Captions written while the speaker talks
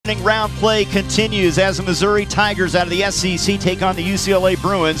Opening round play continues as the Missouri Tigers out of the SEC take on the UCLA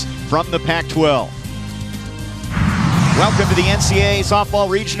Bruins from the Pac-12. Welcome to the NCAA Softball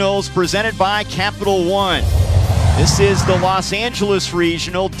Regionals presented by Capital One. This is the Los Angeles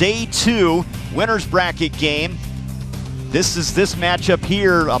Regional, Day 2, winner's bracket game. This matchup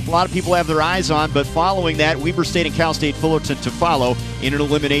here, a lot of people have their eyes on, but following that, Weber State and Cal State Fullerton to follow in an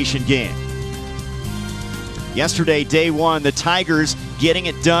elimination game. Yesterday, Day 1, the Tigers getting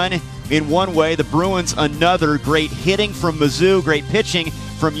it done in one way, the Bruins another. Great hitting from Mizzou, great pitching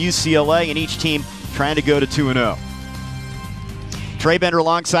from UCLA, and each team trying to go to 2-0. Trey Bender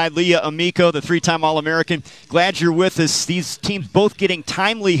alongside Leah Amico, the three-time All-American. Glad you're with us. These teams both getting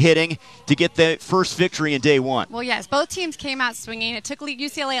timely hitting to get the first victory in Day 1. Well, yes, both teams came out swinging. It took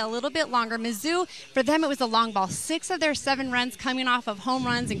UCLA a little bit longer. Mizzou, for them, it was a long ball. 6 of their 7 runs coming off of home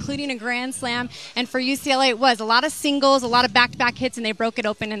runs, including a grand slam. And for UCLA, it was a lot of singles, a lot of back-to-back hits, and they broke it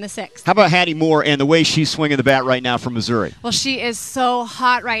open in the 6th. How about Hattie Moore and the way she's swinging the bat right now from Missouri? Well, she is so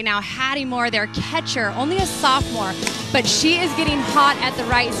hot right now. Hattie Moore, their catcher, only a sophomore, but she is getting hot at the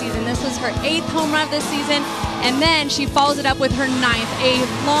right season. This was her 8th home run of this season, and then she follows it up with her 9th,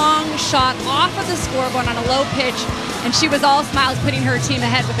 a long shot off of the scoreboard on a low pitch, and she was all smiles, putting her team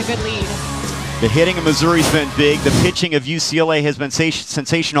ahead with a good lead. The hitting of Missouri's been big. The pitching of UCLA has been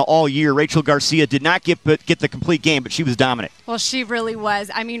sensational all year. Rachel Garcia did not get the complete game, but she was dominant. Well, she really was.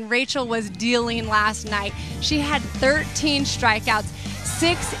 I mean, Rachel was dealing last night. She had 13 strikeouts,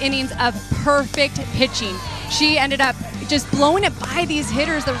 6 innings of perfect pitching. She ended up just blowing it by these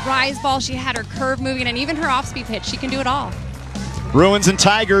hitters, the rise ball. She had her curve moving, and even her off-speed pitch. She can do it all. Bruins and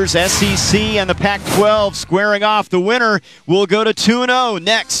Tigers, SEC and the Pac-12 squaring off. The winner will go to 2-0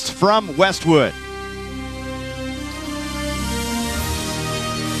 next from Westwood.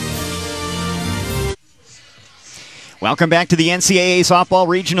 Welcome back to the NCAA Softball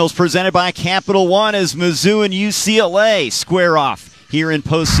Regionals presented by Capital One as Mizzou and UCLA square off here in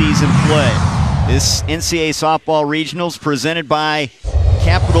postseason play. This NCAA Softball Regionals presented by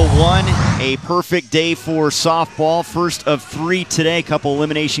Capital One, a perfect day for softball. First of 3 today, a couple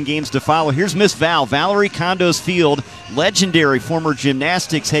elimination games to follow. Here's Miss Val, Valerie Condos Field, legendary former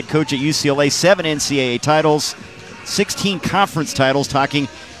gymnastics head coach at UCLA, 7 NCAA titles, 16 conference titles, talking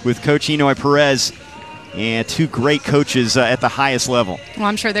with Coach Enoy Perez. And 2 great coaches at the highest level. Well,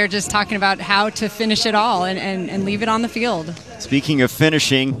 I'm sure they're just talking about how to finish it all and leave it on the field. Speaking of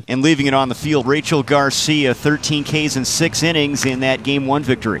finishing and leaving it on the field, Rachel Garcia, 13 Ks in 6 innings in that Game 1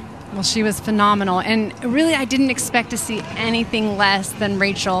 victory. Well, she was phenomenal, and really I didn't expect to see anything less than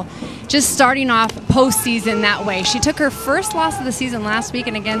Rachel just starting off postseason that way. She took her first loss of the season last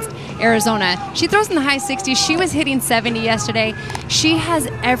weekend against Arizona. She throws in the high 60s. She was hitting 70 yesterday. She has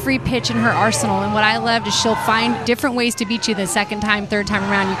every pitch in her arsenal, and what I loved is she'll find different ways to beat you the second time, third time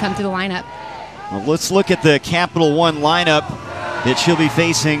around you come through the lineup. Well, let's look at the Capital One lineup that she'll be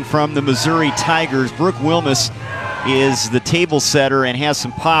facing from the Missouri Tigers. Brooke Wilmus is the table setter and has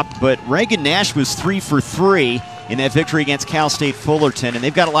some pop, but Reagan Nash was 3 for 3 in that victory against Cal State Fullerton, and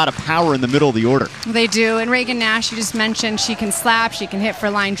they've got a lot of power in the middle of the order. They do, and Reagan Nash, you just mentioned, she can slap, she can hit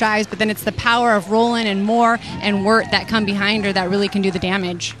for line drives, but then it's the power of Roland and Moore and Wirt that come behind her that really can do the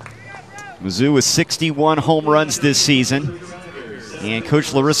damage. Mizzou with 61 home runs this season. And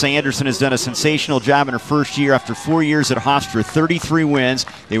Coach Larissa Anderson has done a sensational job in her first year after 4 years at Hofstra, 33 wins.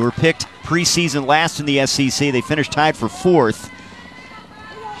 They were picked preseason last in the SEC. They finished tied for 4th.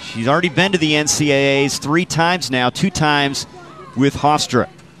 She's already been to the NCAAs 3 times now, 2 times with Hofstra.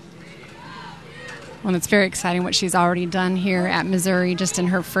 Well, it's very exciting what she's already done here at Missouri just in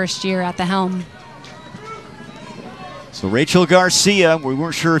her first year at the helm. So Rachel Garcia, we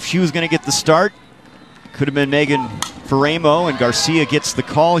weren't sure if she was going to get the start. Could have been Megan Ferramo, and Garcia gets the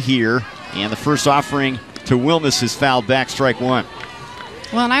call here. And the first offering to Wilmus is fouled back, strike 1.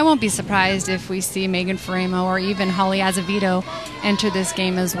 Well, and I won't be surprised if we see Megan Ferramo or even Holly Azevedo enter this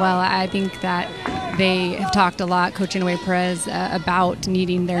game as well. I think that they have talked a lot, Coach Enoy Perez, about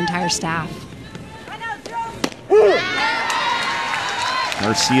needing their entire staff.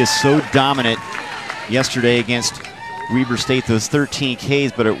 Garcia so dominant yesterday against Weber State, those 13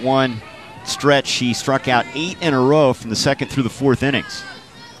 Ks, but at one stretch she struck out 8 in a row from the 2nd through the 4th innings.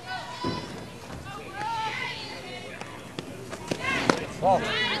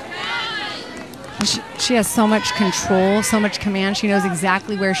 She has so much control, so much command. She knows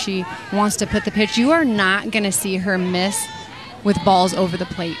exactly where she wants to put the pitch. You are not going to see her miss with balls over the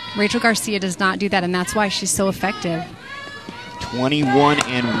plate. Rachel Garcia does not do that, and that's why she's so effective. 21-1,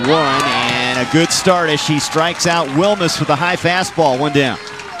 and a good start as she strikes out Wilmus with a high fastball, 1 down.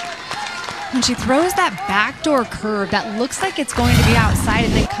 When she throws that backdoor curve that looks like it's going to be outside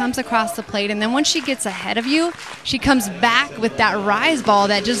and then comes across the plate, and then when she gets ahead of you, she comes back with that rise ball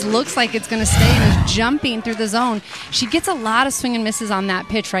that just looks like it's going to stay and is jumping through the zone. She gets a lot of swing and misses on that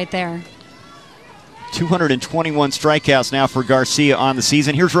pitch right there. 221 strikeouts now for Garcia on the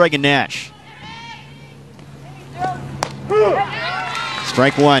season. Here's Reagan Nash.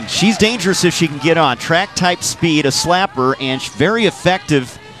 Strike one. She's dangerous if she can get on. Track type speed, a slapper, and very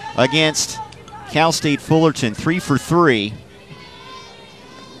effective against Cal State Fullerton. 3 for 3.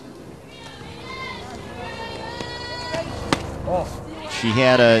 She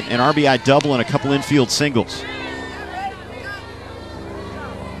had an RBI double and a couple infield singles.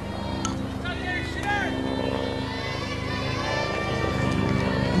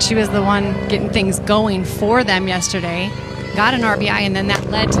 And she was the one getting things going for them yesterday. Got an RBI, and then that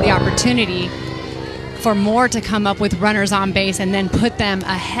led to the opportunity for more to come up with runners on base and then put them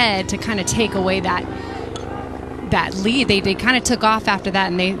ahead to kind of take away that lead. They kind of took off after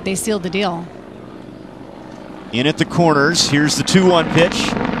that, and they sealed the deal. In at the corners. Here's the 2-1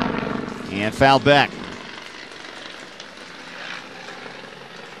 pitch. And fouled back.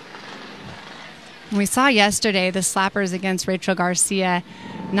 We saw yesterday the slappers against Rachel Garcia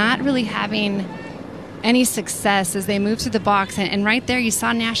not really having any success as they move to the box, and right there you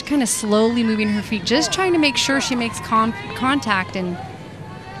saw Nash kind of slowly moving her feet, just trying to make sure she makes contact and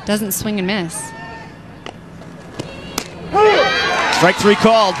doesn't swing and miss. Strike 3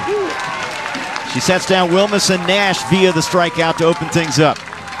 called. She sets down Wilmus and Nash via the strikeout to open things up.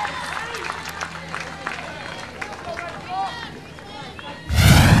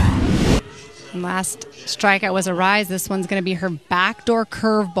 And last strikeout was a rise. This one's going to be her backdoor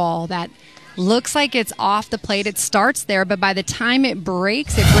curveball that looks like it's off the plate. It starts there, but by the time it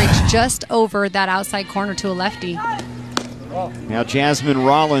breaks just over that outside corner to a lefty. Now Jasmine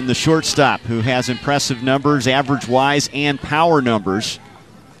Rollin, the shortstop, who has impressive numbers, average-wise and power numbers.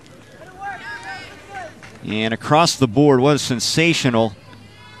 And across the board, what a sensational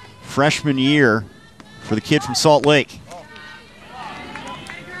freshman year for the kid from Salt Lake.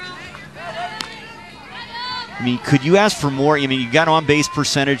 I mean, could you ask for more? I mean, you got on-base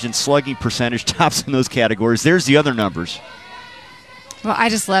percentage and slugging percentage, tops in those categories. There's the other numbers. Well, I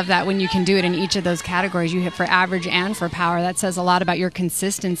just love that when you can do it in each of those categories. You hit for average and for power. That says a lot about your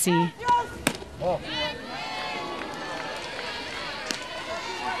consistency. I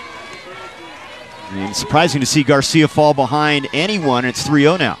mean, it's surprising to see Garcia fall behind anyone. It's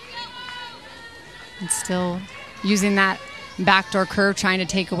 3-0 now. And still using that backdoor curve, trying to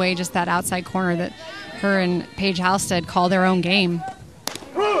take away just that outside corner that her and Paige Halstead call their own game.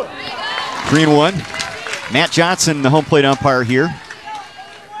 3-1. Matt Johnson, the home plate umpire here.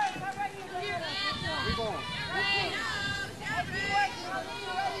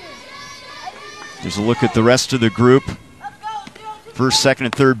 There's a look at the rest of the group. First, second,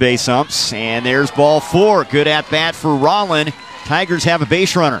 and third base umps. And there's ball 4. Good at bat for Rollin. Tigers have a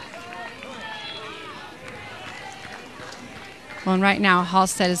base runner. Well, and right now,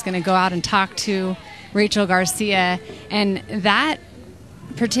 Halstead is going to go out and talk to Rachel Garcia, and that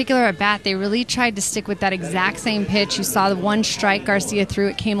particular at bat, they really tried to stick with that exact same pitch. You saw the one strike Garcia threw.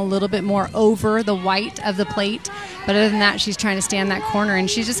 It came a little bit more over the white of the plate, but other than that, she's trying to stay in that corner, and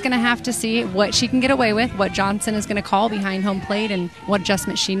she's just going to have to see what she can get away with, what Johnson is going to call behind home plate, and what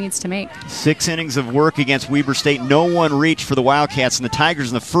adjustments she needs to make. 6 innings of work against Weber State. No one reached for the Wildcats, and the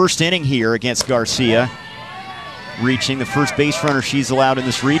Tigers in the first inning here against Garcia, reaching the first base runner she's allowed in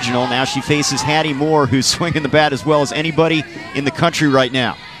this regional. Now she faces Hattie Moore, who's swinging the bat as well as anybody in the country right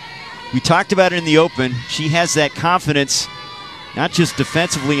now. We talked about it in the open. She has that confidence, not just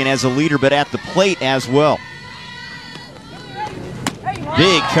defensively and as a leader, but at the plate as well.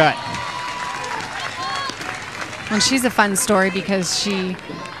 Big cut. And she's a fun story because she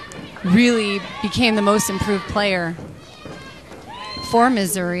really became the most improved player for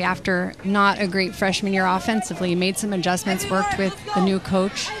Missouri after not a great freshman year offensively. Made some adjustments, worked with the new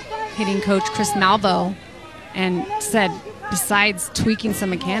coach, hitting coach Chris Malvo, and said besides tweaking some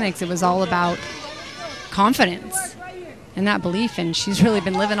mechanics, it was all about confidence and that belief, and she's really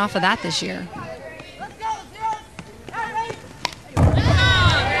been living off of that this year.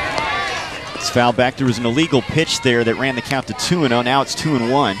 It's fouled back. There was an illegal pitch there that ran the count to 2-0. Now it's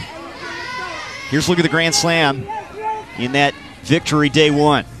 2-1. Here's a look at the grand slam in that victory day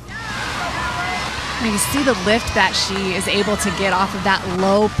 1. You see the lift that she is able to get off of that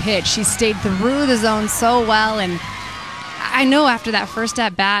low pitch. She stayed through the zone so well, and I know after that first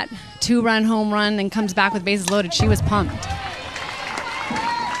at bat, 2-run home run, and comes back with bases loaded, she was pumped.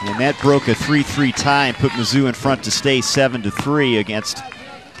 And that broke a 3-3 tie and put Mizzou in front to stay 7-3 against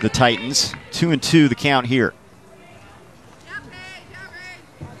the Titans. 2-2 the count here.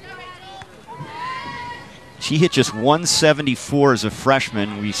 She hit just 174 as a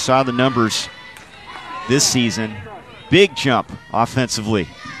freshman. We saw the numbers this season. Big jump offensively.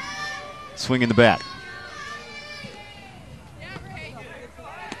 Swinging the bat.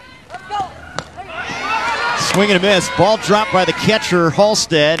 Swing and a miss. Ball dropped by the catcher,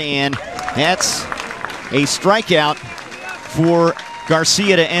 Halstead, and that's a strikeout for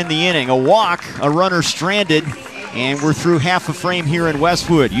Garcia to end the inning. A walk, a runner stranded, and we're through half a frame here in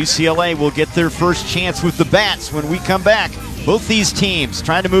Westwood. UCLA will get their first chance with the bats when we come back. Both these teams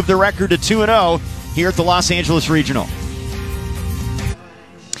trying to move their record to 2-0 here at the Los Angeles Regional.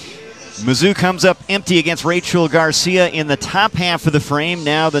 Mizzou comes up empty against Rachel Garcia in the top half of the frame.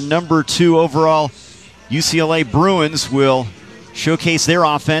 Now the number 2 overall UCLA Bruins will showcase their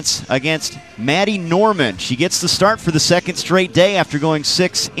offense against Maddie Norman. She gets the start for the second straight day after going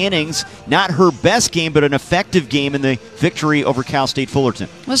 6 innings. Not her best game, but an effective game in the victory over Cal State Fullerton.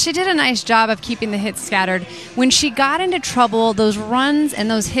 Well, she did a nice job of keeping the hits scattered. When she got into trouble, those runs and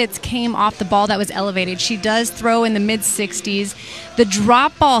those hits came off the ball that was elevated. She does throw in the mid-60s. The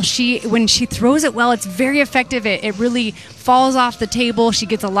drop ball, when she throws it well, it's very effective. It really falls off the table. She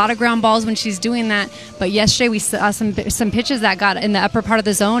gets a lot of ground balls when she's doing that. But yesterday we saw some pitches that got in the upper part of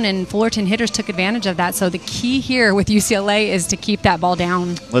the zone, and Fullerton hitters took advantage of that. So the key here with UCLA is to keep that ball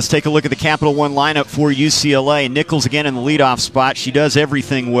down. Let's take a look at the Capital One lineup for UCLA. Nichols again in the leadoff spot. She does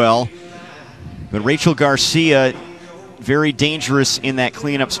everything well. But Rachel Garcia, very dangerous in that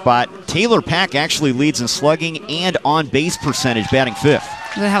cleanup spot. Taylor Pack actually leads in slugging and on-base percentage, batting 5th.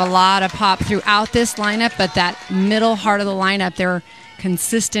 They have a lot of pop throughout this lineup, but that middle heart of the lineup, they're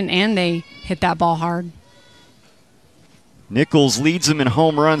consistent and they hit that ball hard. Nichols leads them in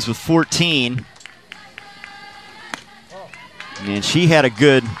home runs with 14. And she had a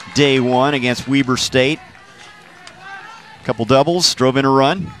good day 1 against Weber State. A couple doubles, drove in a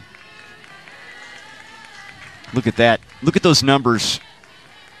run. Look at that. Look at those numbers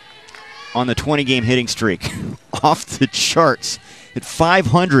on the 20-game hitting streak. Off the charts at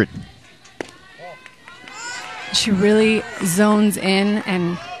 500. She really zones in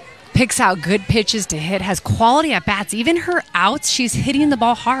and picks out good pitches to hit, has quality at bats. Even her outs, she's hitting the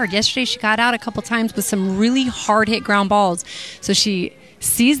ball hard. Yesterday she got out a couple times with some really hard hit ground balls. So she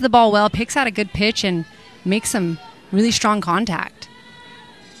sees the ball well, picks out a good pitch, and makes some really strong contact.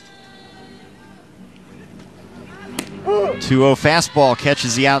 2-0 fastball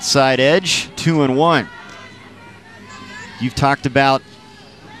catches the outside edge, 2-1. You've talked about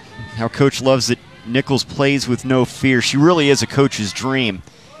how Coach loves that Nichols plays with no fear. She really is a coach's dream,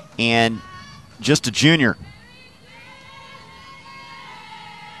 and just a junior.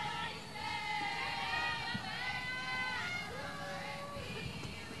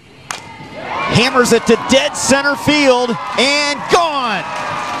 Hammers it to dead center field, and gone!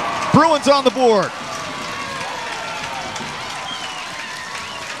 Bruins on the board.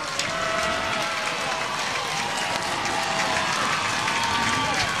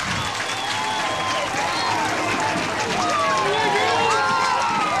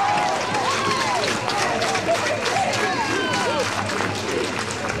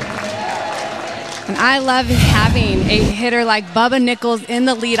 I love having a hitter like Bubba Nichols in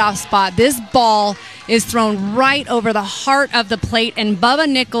the leadoff spot. This ball is thrown right over the heart of the plate, and Bubba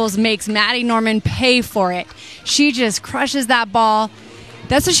Nichols makes Maddie Norman pay for it. She just crushes that ball.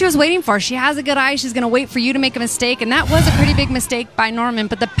 That's what she was waiting for. She has a good eye. She's going to wait for you to make a mistake, and that was a pretty big mistake by Norman.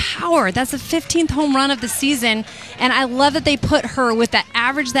 But the power, that's the 15th home run of the season, and I love that they put her with the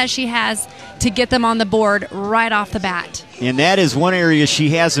average that she has to get them on the board right off the bat. And that is one area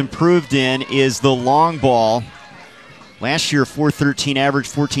she has improved in, is the long ball. Last year, 413 average,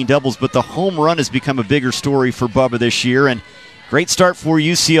 14 doubles, but the home run has become a bigger story for Bubba this year. And great start for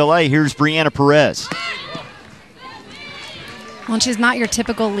UCLA. Here's Brianna Perez. Well, she's not your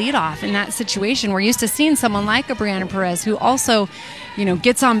typical leadoff in that situation. We're used to seeing someone like a Brianna Perez who also,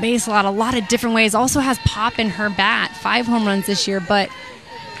 gets on base a lot of different ways, also has pop in her bat. 5 home runs this year, but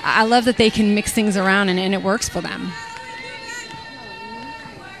I love that they can mix things around and it works for them.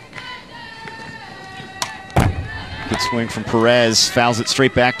 Good swing from Perez, fouls it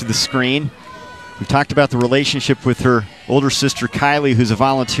straight back to the screen. We've talked about the relationship with her older sister Kylie, who's a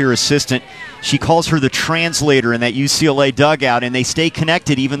volunteer assistant. She calls her the translator in that UCLA dugout, and they stay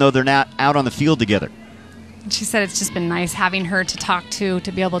connected even though they're not out on the field together. She said it's just been nice having her to talk to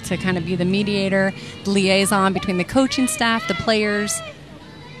be able to kind of be the mediator, the liaison between the coaching staff, the players.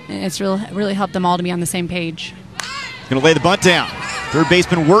 And it's really helped them all to be on the same page. Going to lay the bunt down. Third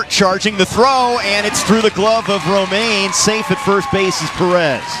baseman Wirt charging the throw, and it's through the glove of Romaine. Safe at first base is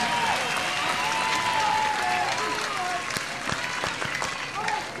Perez.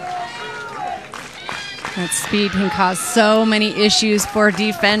 That speed can cause so many issues for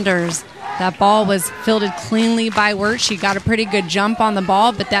defenders. That ball was fielded cleanly by Wirt. She got a pretty good jump on the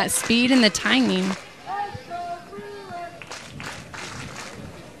ball, but that speed and the timing.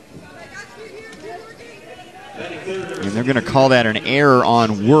 And they're going to call that an error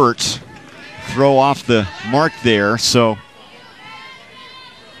on Wirt. Throw off the mark there. So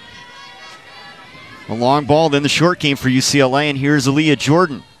a long ball, then the short game for UCLA, and here's Aaliyah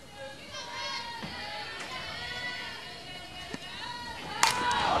Jordan.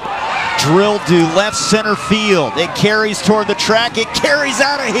 Drilled to left center field. It carries toward the track. It carries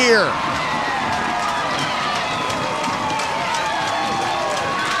out of here.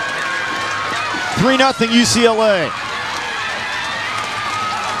 (3-0 UCLA).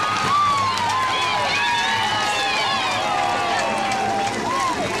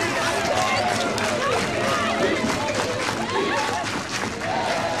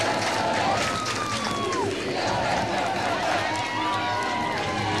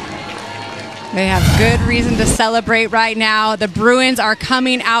 They have good reason to celebrate right now. The Bruins are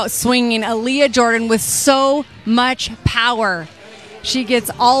coming out swinging. Aaliyah Jordan with so much power. She gets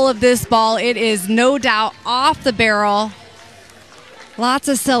all of this ball. It is no doubt off the barrel. Lots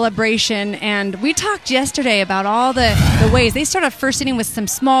of celebration. And we talked yesterday about all the ways. They started first inning with some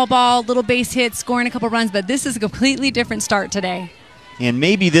small ball, little base hits, scoring a couple runs, but this is a completely different start today. And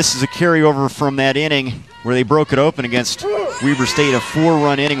maybe this is a carryover from that inning where they broke it open against Weber State, a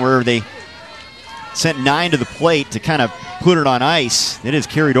 4-run inning where they sent 9 to the plate to kind of put it on ice. It is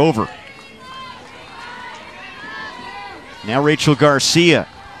carried over. Now Rachel Garcia.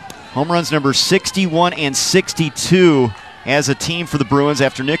 Home runs number 61 and 62 as a team for the Bruins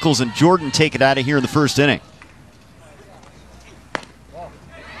after Nichols and Jordan take it out of here in the first inning.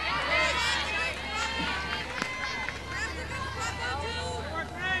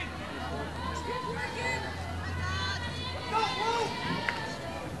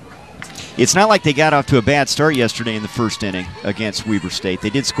 It's not like they got off to a bad start yesterday in the first inning against Weber State.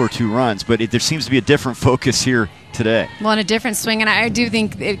 They did score 2 runs, but there seems to be a different focus here today. Well, and a different swing, and I do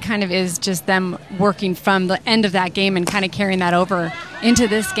think it kind of is just them working from the end of that game and kind of carrying that over into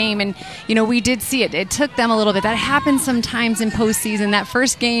this game. And, you know, we did see it. It took them a little bit. That happens sometimes in postseason. That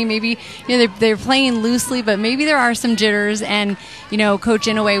first game, maybe, you know, they're playing loosely, but maybe there are some jitters. And, you know, Coach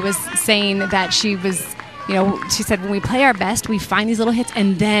Inouye was saying that she was, you know, she said, when we play our best, we find these little hits,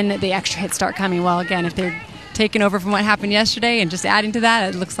 and then the extra hits start coming. Well, again, if they're taking over from what happened yesterday and just adding to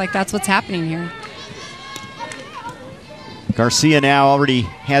that, it looks like that's what's happening here. Garcia now already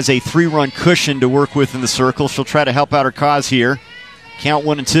has a 3-run cushion to work with in the circle. She'll try to help out her cause here. Count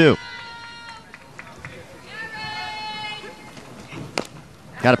 1-2.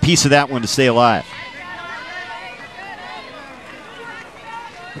 Got a piece of that one to stay alive.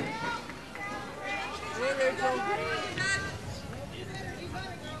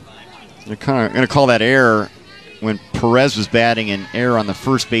 They're kind of going to call that error when Perez was batting, an error on the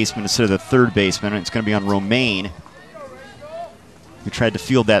first baseman instead of the third baseman. It's going to be on Romaine, who tried to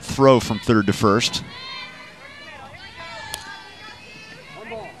field that throw from third to first.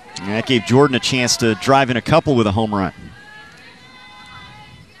 And that gave Jordan a chance to drive in a couple with a home run.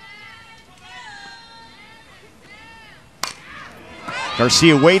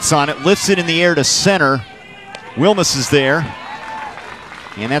 Garcia waits on it, lifts it in the air to center. Wilmus is there.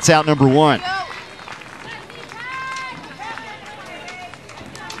 And that's out number 1.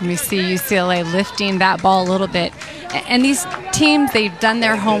 We see UCLA lifting that ball a little bit. And these teams, they've done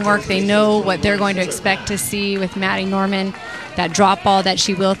their homework. They know what they're going to expect to see with Maddie Norman, that drop ball that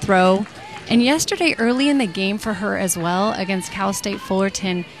she will throw. And yesterday, early in the game for her as well, against Cal State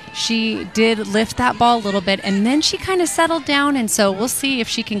Fullerton, she did lift that ball a little bit, and then she kind of settled down. And so we'll see if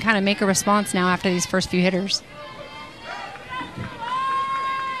she can kind of make a response now after these first few hitters.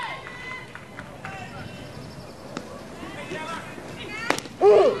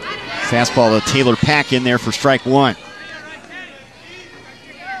 Fastball to Taylor Pack in there for strike 1.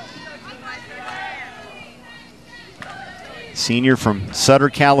 Senior from Sutter,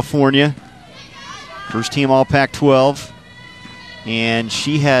 California. First team All Pac-12. And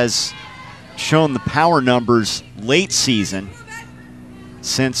she has shown the power numbers late season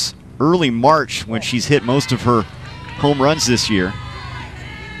since early March when she's hit most of her home runs this year.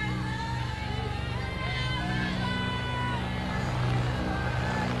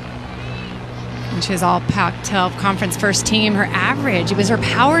 She was all Pac-12 conference first team. Her average, it was her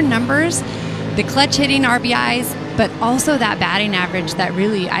power numbers, the clutch hitting RBIs, but also that batting average that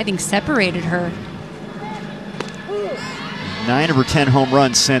really, I think, separated her. 9 of her 10 home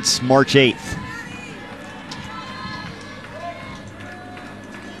runs since March 8th.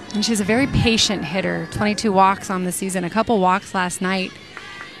 And she's a very patient hitter. 22 walks on the season, a couple walks last night.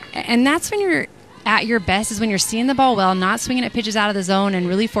 And that's when you're at your best, is when you're seeing the ball well, not swinging at pitches out of the zone, and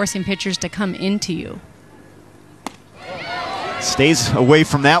really forcing pitchers to come into you. Stays away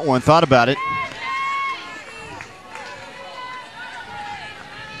from that one, thought about it.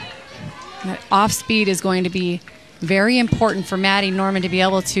 That off speed is going to be very important for Maddie Norman to be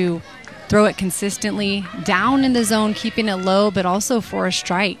able to throw it consistently down in the zone, keeping it low, but also for a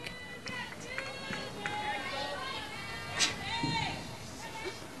strike.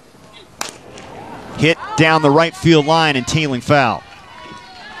 Hit down the right field line and tailing foul.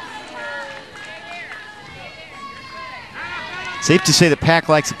 Safe to say that Pack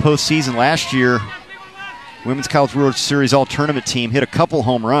likes the postseason. Last year, Women's College World Series All-Tournament team hit a couple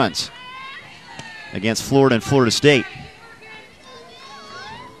home runs against Florida and Florida State.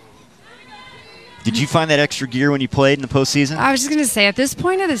 Did you find that extra gear when you played in the postseason? I was just going to say, at this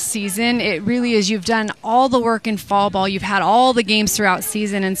point of the season, it really is. You've done all the work in fall ball. You've had all the games throughout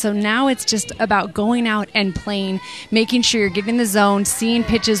season. And so now it's just about going out and playing, making sure you're getting the zone, seeing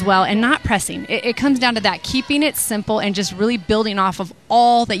pitches well, and not pressing. It comes down to that, keeping it simple and just really building off of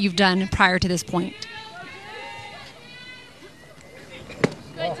all that you've done prior to this point.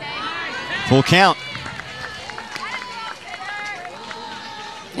 Full count.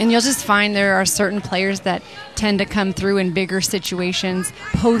 And you'll just find there are certain players that tend to come through in bigger situations,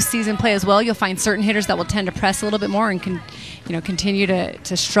 postseason play as well. You'll find certain hitters that will tend to press a little bit more and continue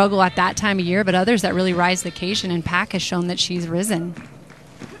to struggle at that time of year, but others that really rise to the occasion, and Pack has shown that she's risen.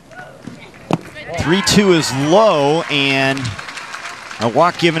 3-2 is low, and a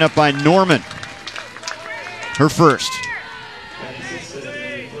walk given up by Norman. Her first.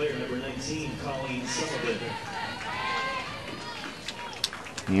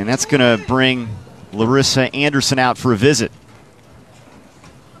 And that's going to bring Larissa Anderson out for a visit.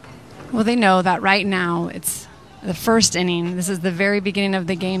 Well, they know that right now it's the first inning. This is the very beginning of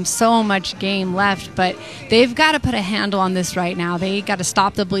the game. So much game left, but they've got to put a handle on this right now. They got to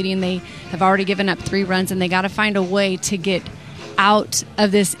stop the bleeding. They have already given up 3 runs, and they got to find a way to get out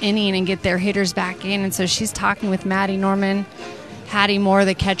of this inning and get their hitters back in. And so she's talking with Maddie Norman, Hattie Moore,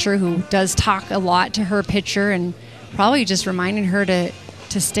 the catcher, who does talk a lot to her pitcher, and probably just reminding her to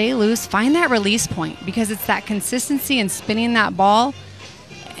stay loose, find that release point, because it's that consistency and spinning that ball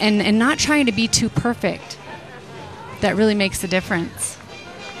and not trying to be too perfect that really makes the difference.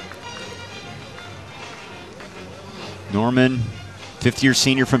 Norman, fifth-year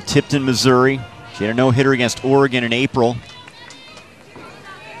senior from Tipton, Missouri. She had a no-hitter against Oregon in April.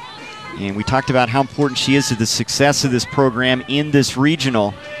 And we talked about how important she is to the success of this program in this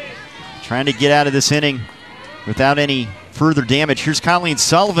regional. Trying to get out of this inning without any further damage. Here's Colleen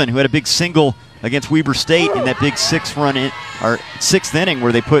Sullivan, who had a big single against Weber State in that big sixth inning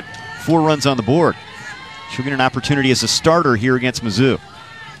where they put 4 runs on the board. She'll get an opportunity as a starter here against Mizzou.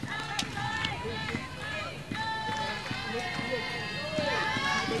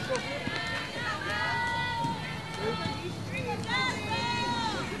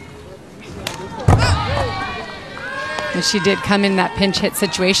 And she did come in that pinch hit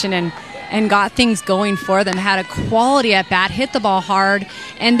situation and got things going for them, had a quality at bat, hit the ball hard,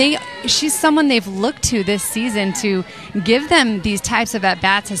 and she's someone they've looked to this season to give them these types of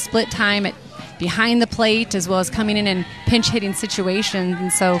at-bats, a split time behind the plate as well as coming in and pinch hitting situations.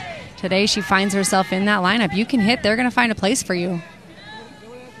 And so today she finds herself in that lineup. You can hit, they're going to find a place for you.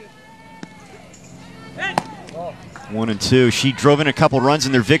 1-2. She drove in a couple runs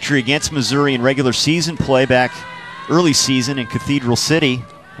in their victory against Missouri in regular season play back early season in Cathedral City.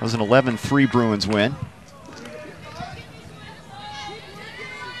 That was an 11-3 Bruins win.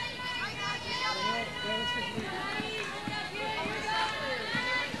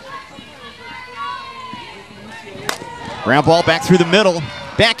 Ground ball back through the middle.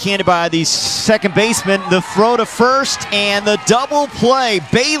 Backhanded by the second baseman. The throw to first and the double play.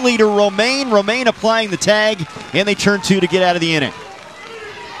 Bailey to Romaine. Romaine applying the tag, and they turn 2 to get out of the inning.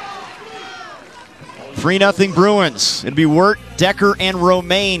 3-0 Bruins. It'll be Wirt, Decker, and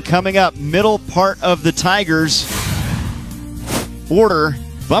Romaine coming up. Middle part of the Tigers order.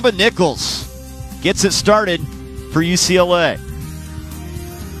 Bubba Nichols gets it started for UCLA.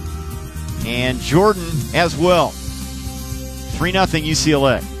 And Jordan as well. 3-0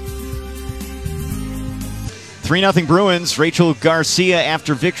 UCLA. 3-0 Bruins. Rachel Garcia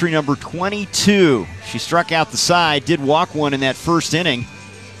after victory number 22. She struck out the side, did walk one in that first inning.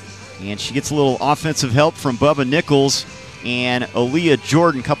 And she gets a little offensive help from Bubba Nichols and Aaliyah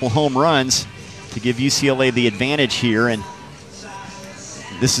Jordan, couple home runs to give UCLA the advantage here. And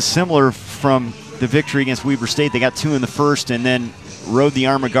this is similar from the victory against Weber State. They got 2 in the first and then rode the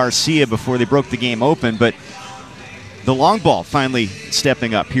arm of Garcia before they broke the game open. But the long ball finally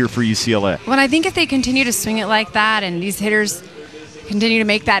stepping up here for UCLA. Well, I think if they continue to swing it like that and these hitters continue to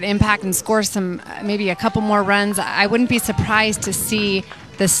make that impact and score some, maybe a couple more runs, I wouldn't be surprised to see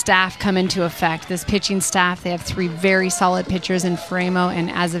the staff come into effect. This pitching staff, they have 3 very solid pitchers in Faremo and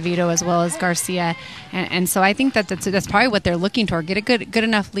Azevedo as well as Garcia. And so I think that's probably what they're looking toward. Get a good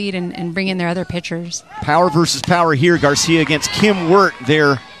enough lead and bring in their other pitchers. Power versus power here. Garcia against Kim Wirt,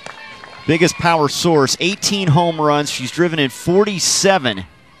 their biggest power source. 18 home runs. She's driven in 47.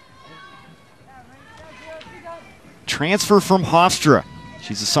 Transfer from Hofstra.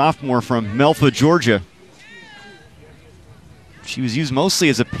 She's a sophomore from Melfa, Georgia. She was used mostly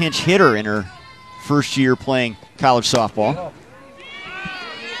as a pinch hitter in her first year playing college softball.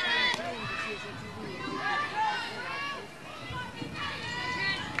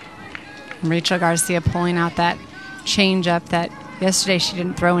 Rachel Garcia pulling out that changeup that yesterday she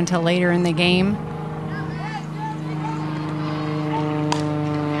didn't throw until later in the game.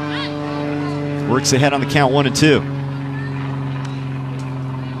 Works ahead on the count, 1-2.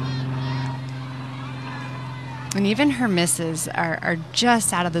 And even her misses are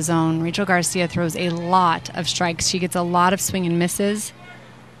just out of the zone. Rachel Garcia throws a lot of strikes. She gets a lot of swing and misses.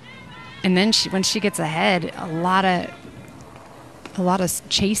 And then when she gets ahead, a lot of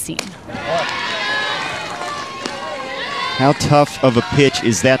chasing. How tough of a pitch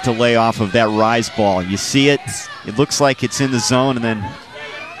is that to lay off of that rise ball? You see it, it looks like it's in the zone, and then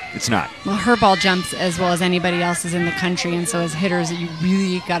it's not. Well, her ball jumps as well as anybody else's in the country, and so as hitters, you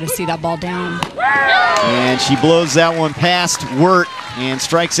really got to see that ball down. And she blows that one past Wirt and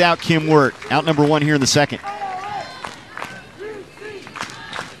strikes out Kim Wirt. Out number 1 here in the second.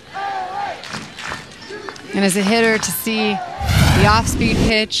 And as a hitter, to see the off-speed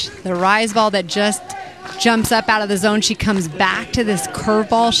pitch, the rise ball that just jumps up out of the zone, she comes back to this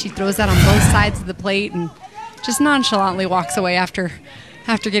curveball. She throws that on both sides of the plate and just nonchalantly walks away after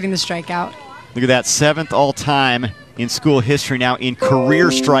getting the strikeout. Look at that, 7th all-time in school history now in career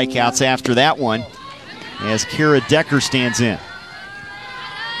strikeouts after that one, as Kara Decker stands in.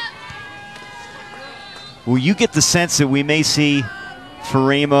 Well, you get the sense that we may see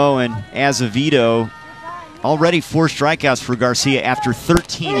Faremo and Azevedo already 4 strikeouts for Garcia after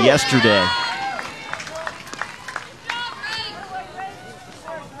 13 yesterday.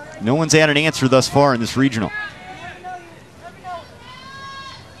 No one's had an answer thus far in this regional.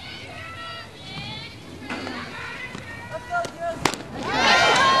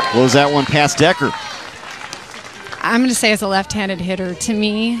 Blows that one past Decker. I'm going to say as a left-handed hitter, to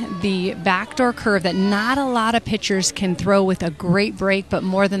me, the backdoor curve that not a lot of pitchers can throw with a great break, but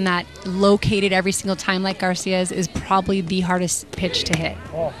more than that, located every single time like Garcia's, is probably the hardest pitch to hit.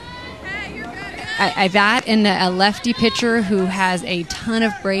 That and a lefty pitcher who has a ton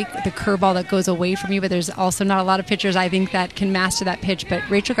of break, the curveball that goes away from you, but there's also not a lot of pitchers, I think, that can master that pitch. But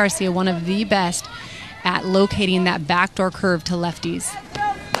Rachel Garcia, one of the best at locating that backdoor curve to lefties.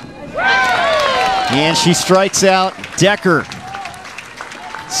 And she strikes out Decker.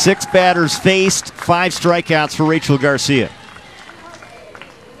 6 batters faced, 5 strikeouts for Rachel Garcia.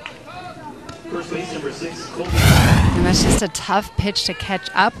 And that's just a tough pitch to catch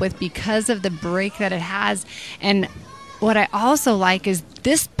up with because of the break that it has. And what I also like is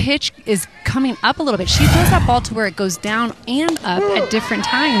this pitch is coming up a little bit. She throws that ball to where it goes down and up at different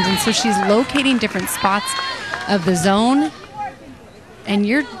times. And so she's locating different spots of the zone. And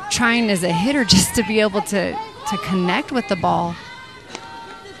you're trying as a hitter just to be able to connect with the ball.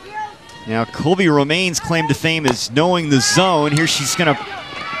 Now, Colby Romaine's claim to fame is knowing the zone. Here she's going to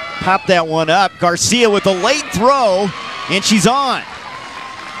pop that one up. Garcia with a late throw, and she's on.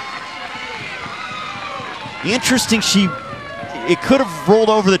 Interesting, it could have rolled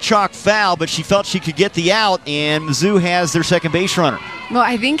over the chalk foul, but she felt she could get the out, and Mizzou has their second base runner. Well,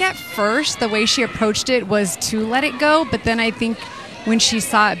 I think at first the way she approached it was to let it go, but then I think when she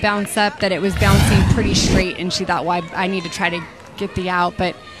saw it bounce up that it was bouncing pretty straight, and she thought, well, I need to try to get the out.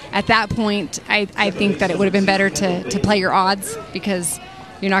 But at that point, I think that it would have been better to play your odds because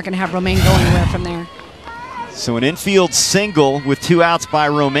you're not going to have Romaine go anywhere from there. So an infield single with 2 outs by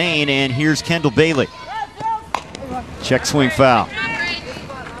Romaine, and here's Kendall Bailey. Check swing foul.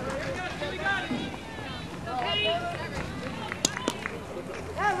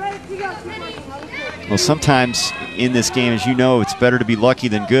 Well, sometimes in this game, as you know, it's better to be lucky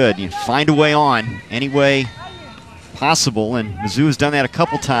than good. You find a way on any way possible, and Mizzou has done that a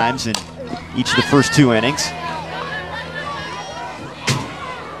couple times in each of the first 2 innings.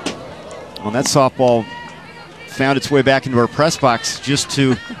 Well, that softball found its way back into our press box just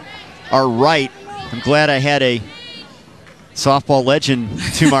to our right. I'm glad I had a softball legend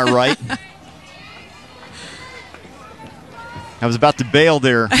to my right. I was about to bail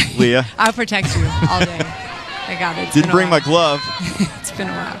there, Leah. I'll protect you all day. I got it. Didn't bring my glove. It's been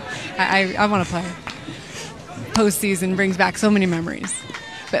a while. I want to play. Postseason brings back so many memories.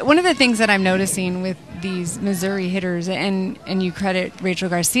 But one of the things that I'm noticing with these Missouri hitters, and you credit Rachel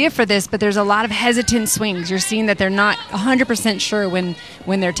Garcia for this, but there's a lot of hesitant swings. You're seeing that they're not 100% sure when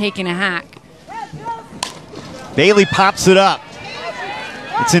they're taking a hack. Bailey pops it up.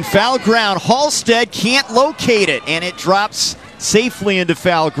 It's in foul ground. Halstead can't locate it, and it drops safely into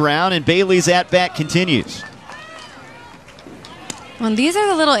foul ground, and Bailey's at-bat continues. Well, these are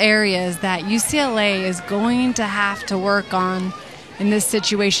the little areas that UCLA is going to have to work on in this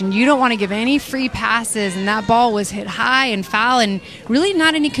situation. You don't want to give any free passes, and that ball was hit high and foul and really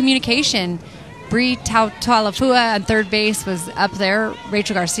not any communication. Bree Tualafua on third base was up there.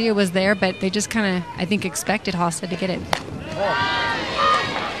 Rachel Garcia was there, but they just kind of, I think, expected Halstead to get it.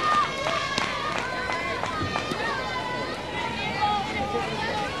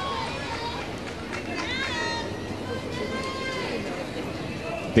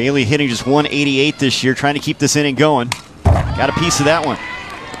 Bailey hitting just 188 this year, trying to keep this inning going. Got a piece of that one.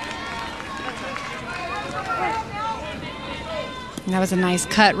 And that was a nice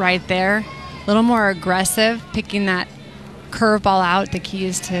cut right there. A little more aggressive, picking that curveball out. The key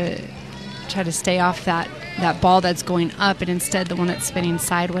is to try to stay off that ball that's going up and instead the one that's spinning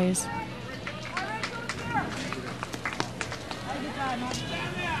sideways.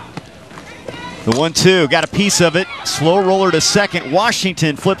 The 1-2, got a piece of it. Slow roller to second.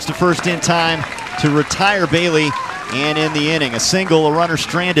 Washington flips to first in time to retire Bailey. And in the inning, a single, a runner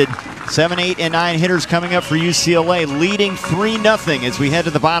stranded. 7, 8, and 9 hitters coming up for UCLA, leading 3-0 as we head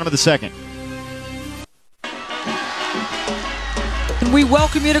to the bottom of the second. We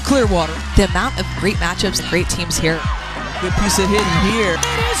welcome you to Clearwater. The amount of great matchups and great teams here. Good piece of hitting here.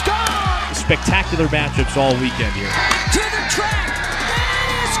 It is gone! Spectacular matchups all weekend here. To the track.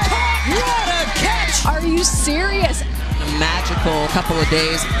 It is caught. What a catch! Are you serious? A magical couple of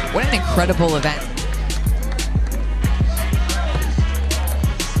days. What an incredible event.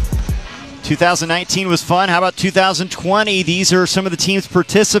 2019 was fun. How about 2020? These are some of the teams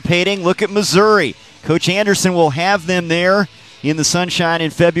participating. Look at Missouri. Coach Anderson will have them there in the sunshine in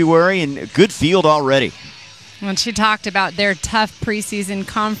February, and a good field already. When she talked about their tough preseason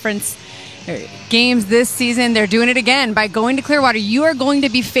conference games this season, they're doing it again by going to Clearwater. You are going to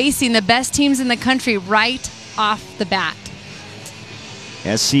be facing the best teams in the country right off the bat.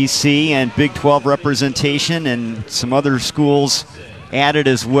 SEC and Big 12 representation and some other schools added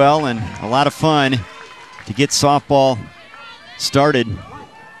as well, and a lot of fun to get softball started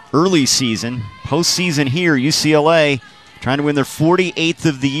early season. Postseason here, UCLA trying to win their 48th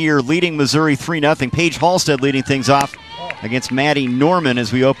of the year, leading Missouri 3-0. Paige Halstead leading things off against Maddie Norman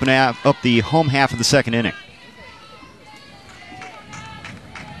as we open up the home half of the second inning.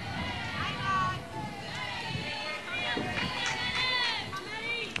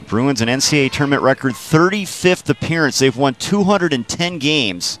 Bruins an NCAA tournament record 35th appearance. They've won 210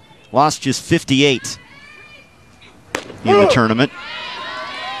 games, lost just 58 in the tournament.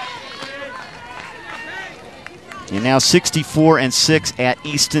 And now 64-6 at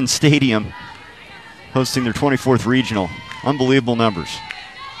Easton Stadium, hosting their 24th regional. Unbelievable numbers.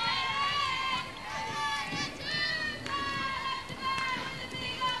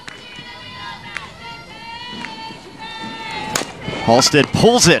 Halstead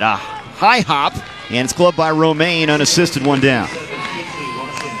pulls it, a high hop, and it's gloved by Romaine, unassisted, one down.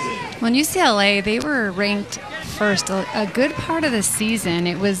 Well, in UCLA, they were ranked first a good part of the season.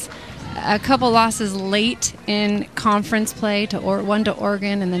 It was a couple losses late in conference play, one to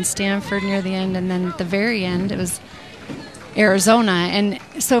Oregon and then Stanford near the end, and then at the very end it was Arizona. And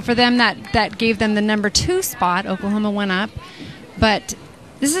so for them, that gave them the number 2 spot. Oklahoma went up, but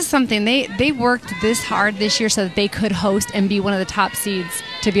this is something they worked this hard this year so that they could host and be one of the top seeds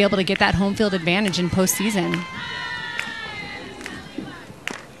to be able to get that home field advantage in postseason.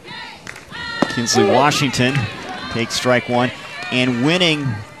 Kinsley Washington takes strike one, and winning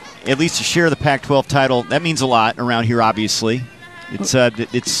at least a share of the Pac-12 title, that means a lot around here, obviously. It's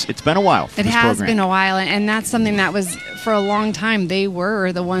been a while for this program. It has been a while, and that's something that was, for a long time, they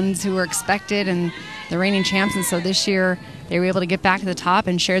were the ones who were expected and the reigning champs, and so this year they were able to get back to the top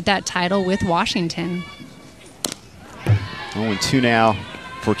and shared that title with Washington. 0-2 now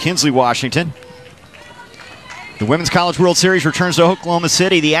for Kinsley Washington. The Women's College World Series returns to Oklahoma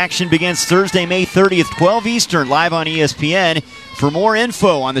City. The action begins Thursday, May 30th, 12 Eastern, live on ESPN. For more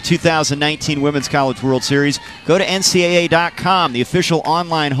info on the 2019 Women's College World Series, go to NCAA.com, the official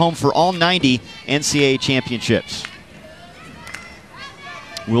online home for all 90 NCAA championships.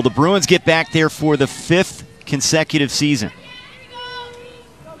 Will the Bruins get back there for the 5th consecutive season?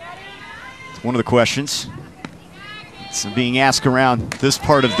 It's one of the questions. It's being asked around this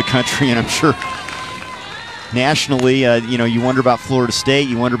part of the country, and I'm sure nationally, you wonder about Florida State,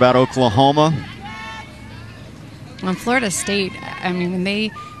 you wonder about Oklahoma. On Florida State, I mean, when they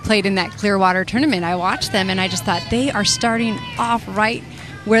played in that Clearwater tournament, I watched them and I just thought they are starting off right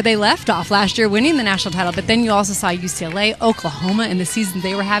where they left off last year, winning the national title. But then you also saw UCLA, Oklahoma, and the season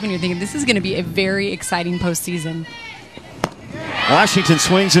they were having. You're thinking this is going to be a very exciting postseason. Washington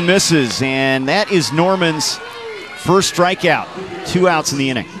swings and misses, and that is Norman's first strikeout. 2 outs in the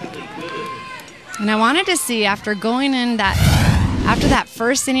inning. And I wanted to see, after going in after that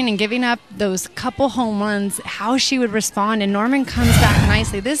first inning and giving up those couple home runs, how she would respond. And Norman comes back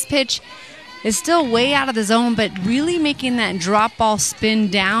nicely. This pitch is still way out of the zone, but really making that drop ball spin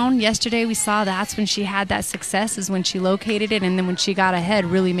down. Yesterday we saw that's when she had that success, is when she located it, and then when she got ahead,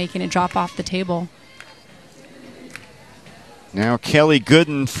 really making it drop off the table. Now Kelly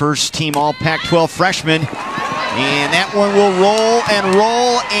Gooden, first team all Pac-12 freshman. And that one will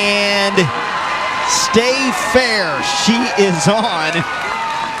roll and stay fair. She is on.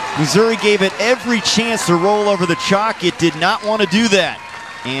 Missouri gave it every chance to roll over the chalk. It did not want to do that.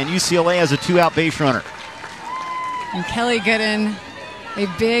 And UCLA has a 2-out base runner. And Kelly Gooden, a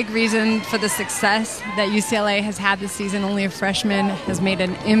big reason for the success that UCLA has had this season. Only a freshman has made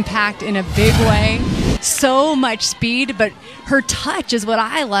an impact in a big way. So much speed, but her touch is what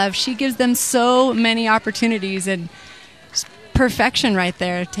I love. She gives them so many opportunities, and perfection right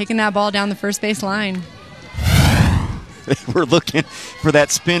there, taking that ball down the first base line. They were looking for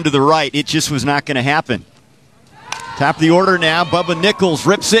that spin to the right. It just was not going to happen. Top of the order now, Bubba Nichols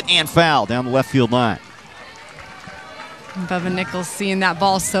rips it and foul down the left field line. Bubba Nichols, seeing that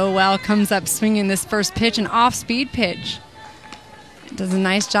ball so well, comes up swinging this first pitch, an off-speed pitch. Does a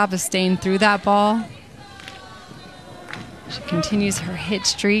nice job of staying through that ball. She continues her hit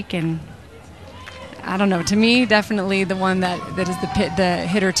streak, and I don't know, to me, definitely the one that is the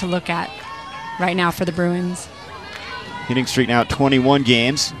hitter to look at right now for the Bruins. Hitting streak now at 21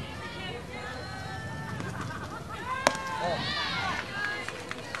 games.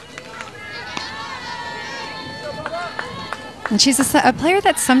 And she's a player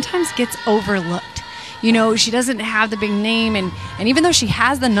that sometimes gets overlooked. You know, she doesn't have the big name, and even though she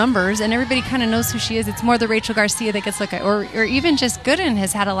has the numbers and everybody kind of knows who she is, it's more the Rachel Garcia that gets looked at. Or even just Gooden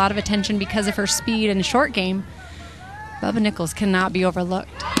has had a lot of attention because of her speed and short game. Bubba Nichols cannot be overlooked.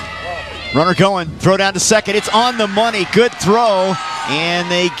 Runner going, throw down to second. It's on the money, good throw. And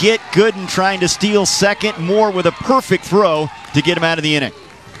they get Gooden trying to steal second. Moore with a perfect throw to get him out of the inning.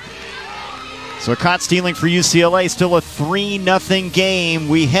 So caught stealing for UCLA, still a 3-0 game.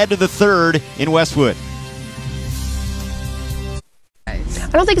 We head to the third in Westwood.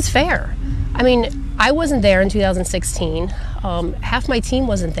 I don't think it's fair. I mean, I wasn't there in 2016. Half my team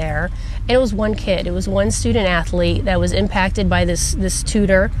wasn't there, and it was one kid. It was one student athlete that was impacted by this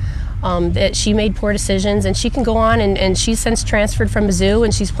tutor. That she made poor decisions, and she can go on, and she's since transferred from Mizzou,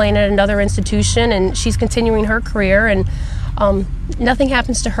 and she's playing at another institution, and she's continuing her career, and nothing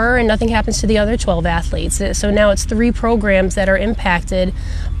happens to her and nothing happens to the other 12 athletes. So now it's 3 programs that are impacted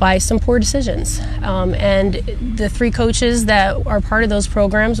by some poor decisions. And the 3 coaches that are part of those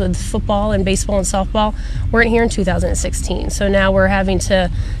programs with football and baseball and softball weren't here in 2016. So now we're having to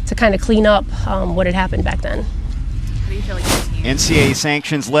kind of clean up what had happened back then. How do you feel like your team? NCAA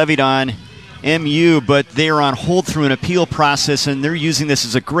sanctions levied on MU, but they are on hold through an appeal process, and they're using this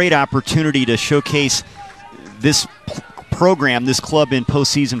as a great opportunity to showcase this program, this club, in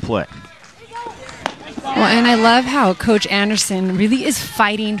postseason play. Well, and I love how Coach Anderson really is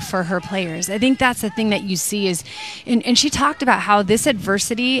fighting for her players. I think that's the thing that you see is, and she talked about how this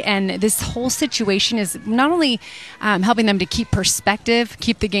adversity and this whole situation is not only helping them to keep perspective,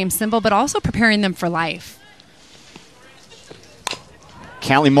 keep the game simple, but also preparing them for life.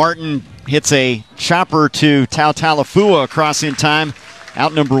 Callie Martin hits a chopper to Tau Talafua across in time.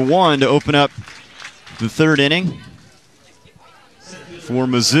 Out number 1 to open up the third inning for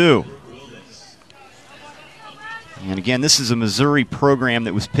Mizzou. And again, this is a Missouri program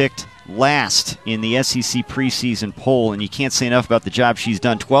that was picked last in the SEC preseason poll, and you can't say enough about the job she's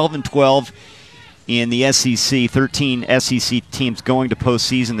done. 12-12 in the SEC, 13 SEC teams going to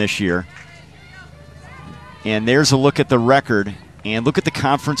postseason this year. And there's a look at the record, and look at the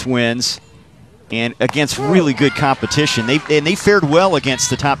conference wins. and against really good competition. They fared well against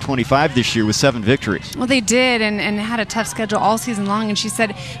the top 25 this year with 7 victories. Well, they did, and had a tough schedule all season long. And she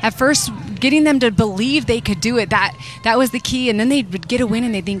said at first getting them to believe they could do it, that was the key. And then they would get a win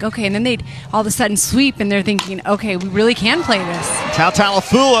and they'd think, okay, and then they'd all of a sudden sweep and they're thinking, okay, we really can play this.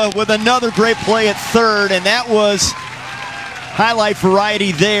 Tautaualafua with another great play at third, and that was highlight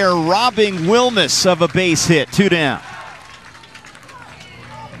variety there, robbing Wilmus of a base hit. 2 down.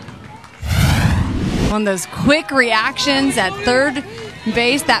 One of those quick reactions at third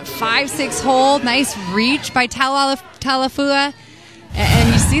base, that 5-6 hold, nice reach by Tautaualafua.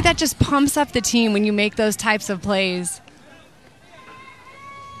 And you see that just pumps up the team when you make those types of plays.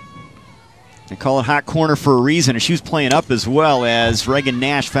 They call it hot corner for a reason, and she was playing up as well as Reagan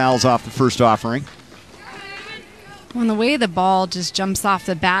Nash fouls off the first offering. Well, the way the ball just jumps off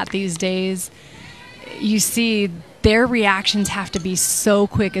the bat these days, you see their reactions have to be so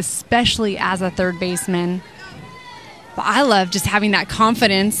quick, especially as a third baseman. But I love just having that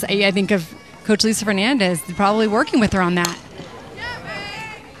confidence. I think of Coach Lisa Fernandez, probably working with her on that.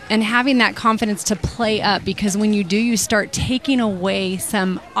 And having that confidence to play up, because when you do, you start taking away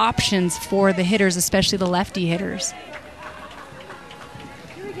some options for the hitters, especially the lefty hitters.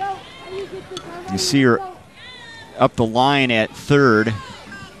 You see her up the line at third,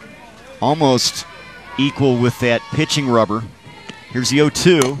 almost equal with that pitching rubber. Here's the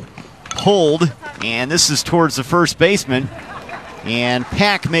 0-2, hold, and this is towards the first baseman, and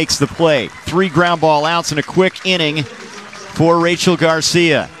Pack makes the play. 3 ground ball outs in a quick inning for Rachel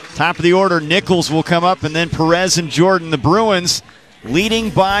Garcia. Top of the order, Nichols will come up, and then Perez and Jordan. The Bruins leading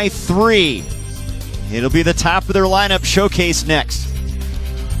by 3. It'll be the top of their lineup showcase next.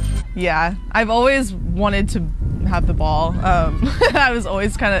 Yeah, I've always wanted to have the ball. I was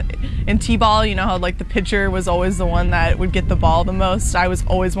always kind of in T-ball, you know how like the pitcher was always the one that would get the ball the most. I was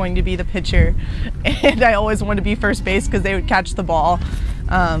always wanting to be the pitcher, and I always wanted to be first base because they would catch the ball.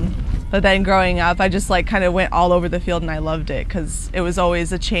 But then growing up, I just like kind of went all over the field, and I loved it because it was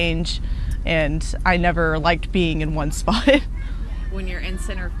always a change, and I never liked being in one spot. When you're in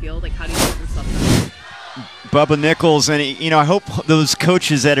center field, like how do you get yourself out? Bubba Nichols, and you know, I hope those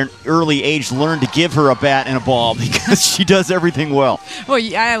coaches at an early age learn to give her a bat and a ball because she does everything well. Well,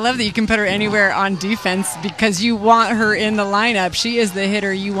 yeah, I love that you can put her anywhere on defense because you want her in the lineup. She is the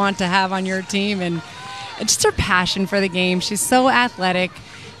hitter you want to have on your team, and just her passion for the game. She's so athletic,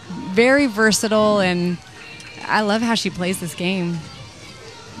 very versatile, and I love how she plays this game.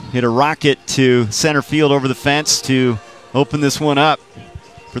 Hit a rocket to center field over the fence to open this one up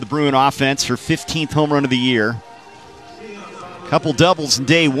for the Bruin offense, her 15th home run of the year. Couple doubles in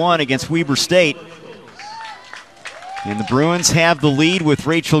day 1 against Weber State. And the Bruins have the lead with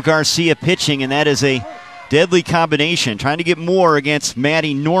Rachel Garcia pitching, and that is a deadly combination. Trying to get more against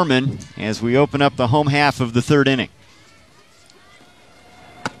Maddie Norman as we open up the home half of the 3rd inning.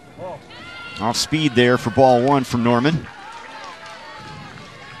 Off speed there for ball 1 from Norman.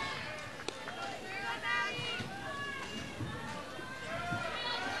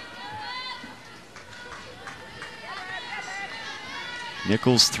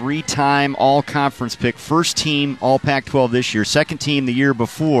 Nichols, 3-time all-conference pick, first team all-Pac-12 this year, second team the year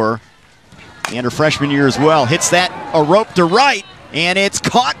before, and her freshman year as well. Hits that a rope to right, and it's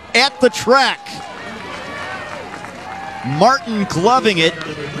caught at the track. Martin gloving it.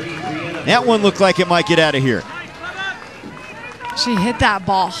 That one looked like it might get out of here. She hit that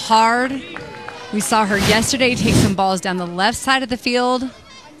ball hard. We saw her yesterday take some balls down the left side of the field.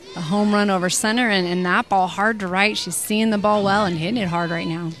 A home run over center, and that ball hard to right. She's seeing the ball well and hitting it hard right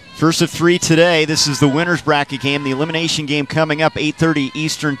now. First of 3 today. This is the winner's bracket game. The elimination game coming up 8:30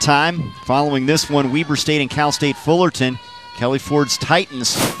 Eastern time. Following this one, Weber State and Cal State Fullerton. Kelly Ford's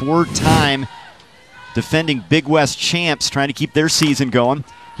Titans, 4-time defending Big West champs, trying to keep their season going.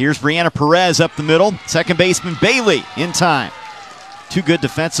 Here's Brianna Perez up the middle. Second baseman Bailey in time. 2 good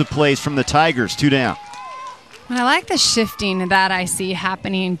defensive plays from the Tigers, 2 down. I like the shifting that I see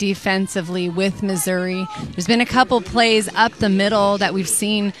happening defensively with Missouri. There's been a couple plays up the middle that we've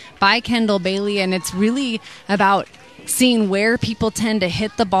seen by Kendall Bailey, and it's really about seeing where people tend to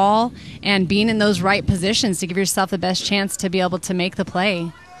hit the ball and being in those right positions to give yourself the best chance to be able to make the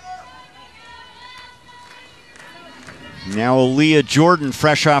play. Now Aaliyah Jordan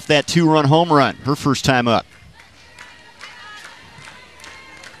fresh off that 2-run home run, her first time up.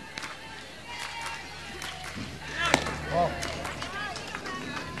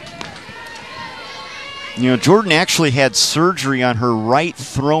 You know, Jordan actually had surgery on her right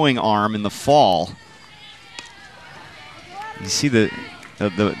throwing arm in the fall. You see the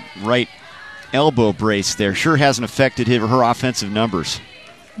right elbow brace there. Sure hasn't affected her offensive numbers.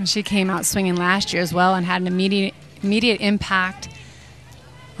 She came out swinging last year as well and had an immediate impact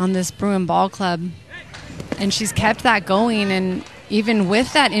on this Bruin ball club. And she's kept that going, and even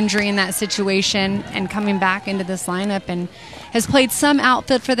with that injury in that situation and coming back into this lineup, and has played some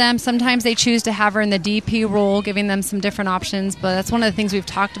outfield for them. Sometimes they choose to have her in the DP role, giving them some different options, but that's one of the things we've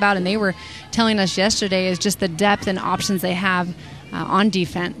talked about, and they were telling us yesterday, is just the depth and options they have on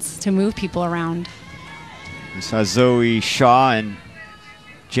defense to move people around. We saw Zoe Shaw and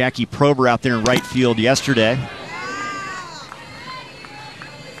Jackie Prober out there in right field yesterday.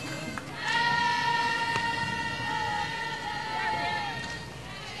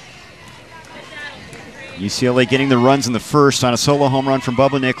 UCLA getting the runs in the first on a solo home run from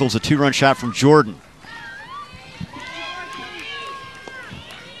Bubba Nichols, a 2-run shot from Jordan.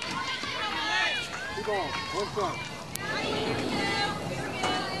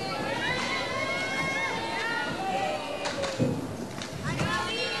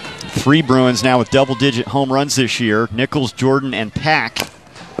 Three Bruins now with double-digit home runs this year. Nichols, Jordan, and Pack.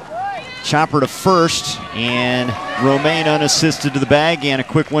 Chopper to first, and Romaine unassisted to the bag, and a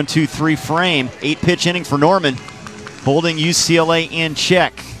quick 1-2-3 frame. 8-pitch inning for Norman, holding UCLA in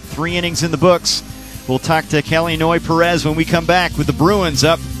check. 3 innings in the books. We'll talk to Kelly Noy Perez when we come back with the Bruins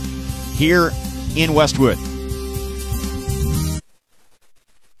up here in Westwood.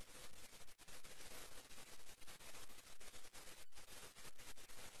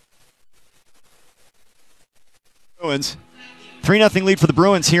 Bruins. 3-0 lead for the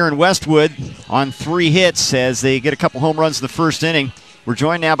Bruins here in Westwood on 3 hits as they get a couple home runs in the first inning. We're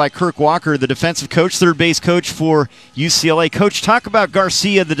joined now by Kirk Walker, the defensive coach, third base coach for UCLA. Coach, talk about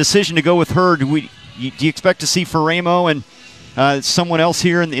Garcia, the decision to go with her. Do you expect to see Ferramo and someone else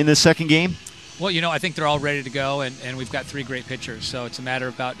here in the second game? Well, I think they're all ready to go, and we've got 3 great pitchers. So it's a matter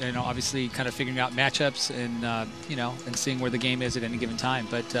about, obviously kind of figuring out matchups and, and seeing where the game is at any given time.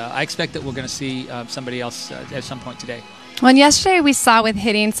 But I expect that we're going to see somebody else at some point today. Well, and yesterday we saw with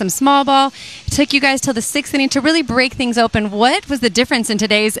hitting some small ball, it took you guys till the 6th inning to really break things open. What was the difference in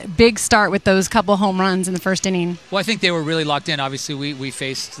today's big start with those couple home runs in the first inning? Well, I think they were really locked in. Obviously, we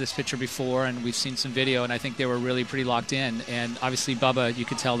faced this pitcher before, and we've seen some video, and I think they were really pretty locked in. And obviously, Bubba, you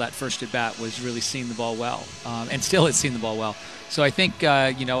could tell that first at-bat was really seeing the ball well, and still has seen the ball well. So I think,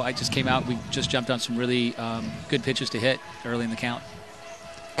 I just came out, we just jumped on some really good pitches to hit early in the count.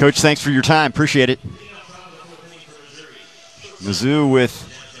 Coach, thanks for your time. Appreciate it. Mizzou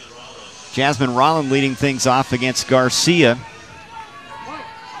with Jasmine Rolland leading things off against Garcia.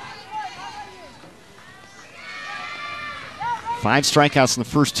 Five strikeouts in the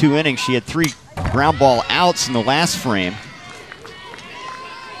first 2 innings. She had 3 ground ball outs in the last frame.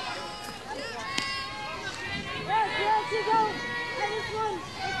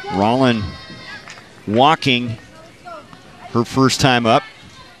 Rolland walking her first time up.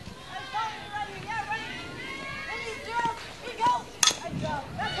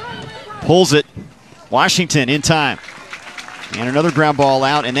 Pulls it. Washington in time. And another ground ball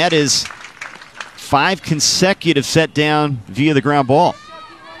out, and that is 5 consecutive set down via the ground ball.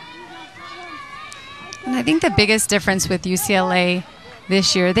 And I think the biggest difference with UCLA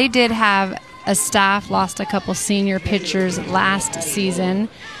this year, they did have a staff, lost a couple senior pitchers last season,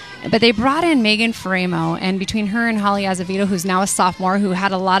 but they brought in Megan Ferramo, and between her and Holly Azevedo, who's now a sophomore, who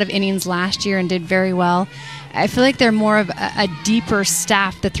had a lot of innings last year and did very well, I feel like they're more of a deeper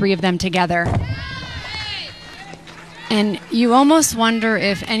staff, the 3 of them together. And you almost wonder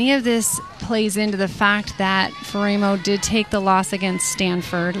if any of this plays into the fact that Ferramo did take the loss against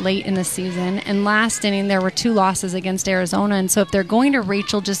Stanford late in the season, and last inning there were 2 losses against Arizona, and so if they're going to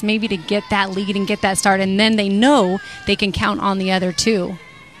Rachel just maybe to get that lead and get that start, and then they know they can count on the other 2.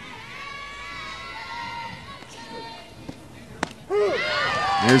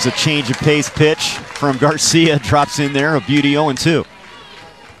 There's a change of pace pitch from Garcia. Drops in there, a beauty 0-2.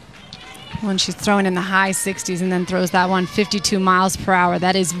 When she's throwing in the high 60s and then throws that one 52 miles per hour,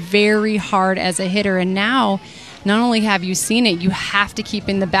 that is very hard as a hitter. And now, not only have you seen it, you have to keep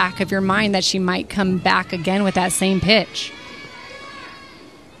in the back of your mind that she might come back again with that same pitch.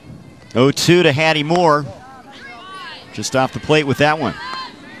 0-2 to Hattie Moore. Just off the plate with that one.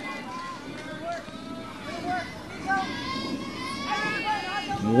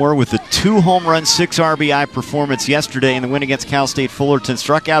 Moore with a 2 home run, 6 RBI performance yesterday in the win against Cal State Fullerton.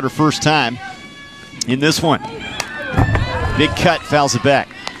 Struck out her first time in this one. Big cut, fouls it back.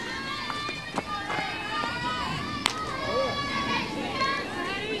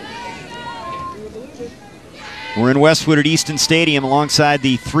 We're in Westwood at Easton Stadium alongside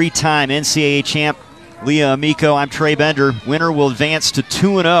the 3-time NCAA champ Leah Amico. I'm Trey Bender. Winner will advance to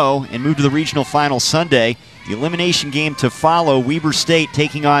 2-0 and move to the regional final Sunday. The elimination game to follow, Weber State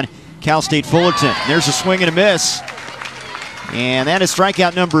taking on Cal State Fullerton. There's a swing and a miss. And that is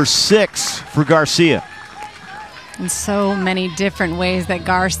strikeout number 6 for Garcia. In so many different ways that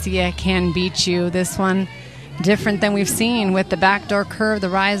Garcia can beat you. This one different than we've seen with the backdoor curve, the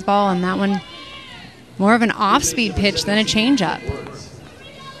rise ball, and that one more of an off-speed pitch than a changeup.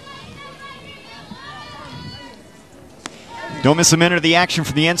 Don't miss a minute of the action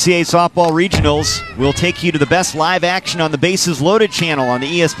from the NCAA Softball Regionals. We'll take you to the best live action on the Bases Loaded channel on the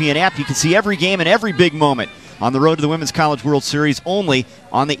ESPN app. You can see every game and every big moment on the road to the Women's College World Series only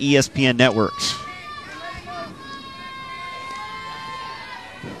on the ESPN networks.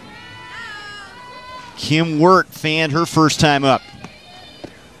 Kim Wirt fanned her first time up.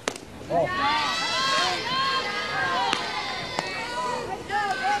 Oh.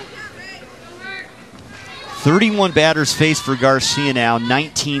 31 batters faced for Garcia now,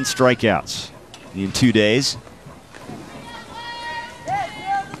 19 strikeouts in 2 days.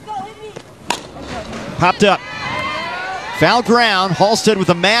 Popped up. Foul ground. Halstead with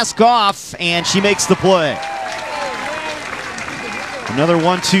a mask off, and she makes the play. Another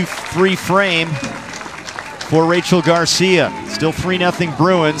 1-2-3 frame for Rachel Garcia. Still 3-0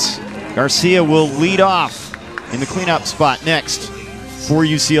 Bruins. Garcia will lead off in the cleanup spot next for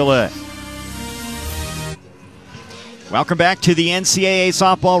UCLA. Welcome back to the NCAA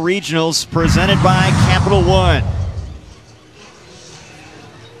Softball Regionals presented by Capital One.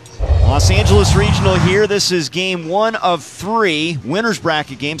 Los Angeles Regional here. This is game 1 of 3. Winner's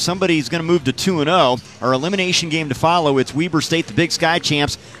bracket game. Somebody's going to move to 2-0. Our elimination game to follow. It's Weber State, the Big Sky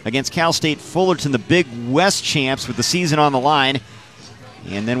champs, against Cal State Fullerton, the Big West champs, with the season on the line.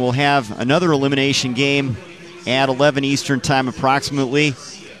 And then we'll have another elimination game at 11 Eastern time approximately.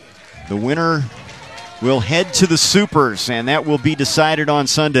 The winner will head to the Supers, and that will be decided on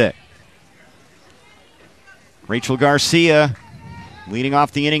Sunday. Rachel Garcia leading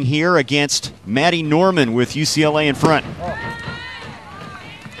off the inning here against Maddie Norman with UCLA in front.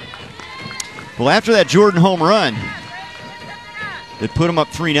 Well, after that Jordan home run that put them up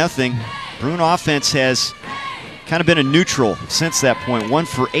 3-0, Bruin offense has kind of been a neutral since that point. 1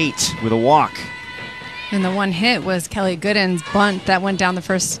 for 8 with a walk. And the one hit was Kelly Gooden's bunt that went down the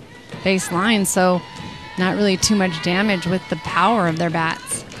first base line, so not really too much damage with the power of their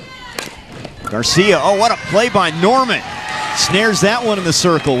bats. Garcia, oh, what a play by Norman. Snares that one in the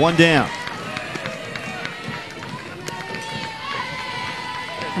circle, 1 down.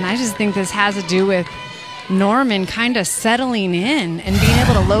 And I just think this has to do with Norman kind of settling in and being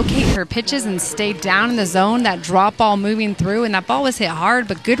able to locate her pitches and stay down in the zone, that drop ball moving through, and that ball was hit hard,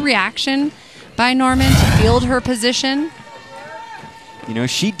 but good reaction by Norman to field her position. You know,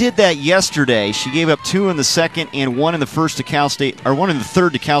 she did that yesterday. She gave up 2 in the second and 1 in the first to Cal State, or 1 in the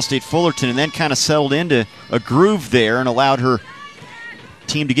third to Cal State Fullerton, and then kind of settled into a groove there and allowed her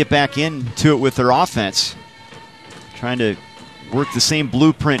team to get back into it with their offense. Trying to work the same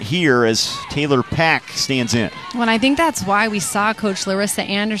blueprint here as Taylor Pack stands in. Well, I think that's why we saw Coach Larissa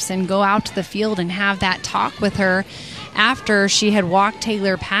Anderson go out to the field and have that talk with her after she had walked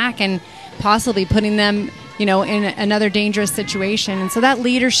Taylor Pack and possibly putting them, you know, in another dangerous situation. And so that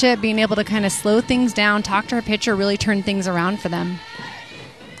leadership, being able to kind of slow things down, talk to her pitcher, really turn things around for them.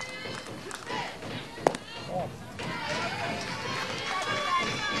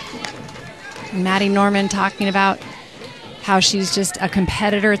 Maddie Norman talking about how she's just a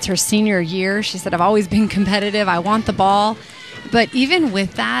competitor. It's her senior year. She said, I've always been competitive. I want the ball. But even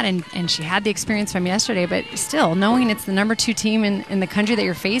with that, and she had the experience from yesterday, but still, knowing it's the number 2 team in the country that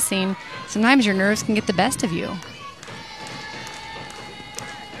you're facing, sometimes your nerves can get the best of you.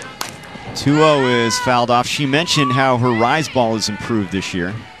 2-0 is fouled off. She mentioned how her rise ball has improved this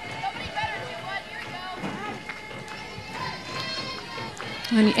year.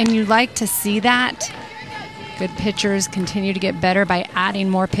 And you like to see that. Good pitchers continue to get better by adding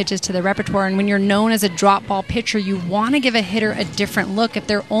more pitches to the repertoire. And when you're known as a drop ball pitcher, you want to give a hitter a different look. If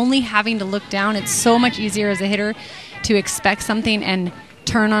they're only having to look down, it's so much easier as a hitter to expect something and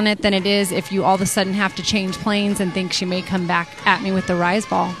turn on it than it is if you all of a sudden have to change planes and think she may come back at me with the rise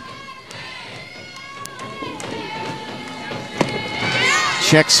ball.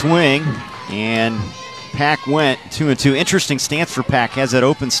 Check swing, and Pack went 2-2. Interesting stance for Pack. Has that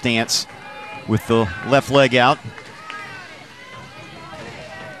open stance with the left leg out.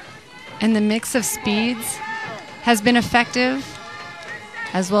 And the mix of speeds has been effective,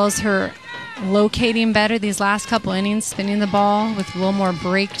 as well as her locating better these last couple innings, spinning the ball with a little more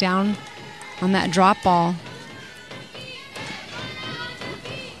breakdown on that drop ball.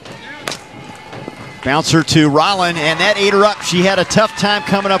 Bouncer to Rollin, and that ate her up. She had a tough time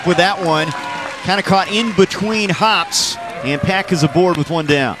coming up with that one. kind of caught in between hops, and Pack is aboard with one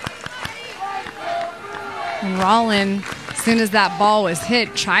down. And Rollin, as soon as that ball was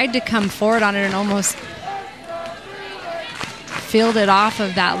hit, tried to come forward on it and almost fielded off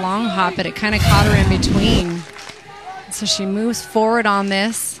of that long hop, but it kind of caught her in between. So she moves forward on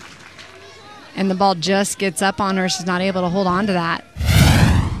this, and the ball just gets up on her. She's not able to hold on to that.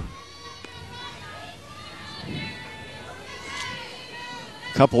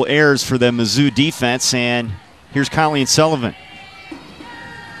 Couple errors for the Mizzou defense, and here's Colleen Sullivan.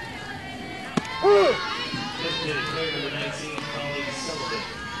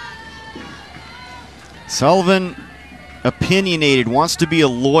 Sullivan, opinionated, wants to be a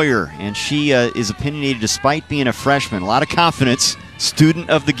lawyer, and she is opinionated despite being a freshman. A lot of confidence, student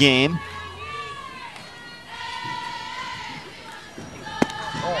of the game.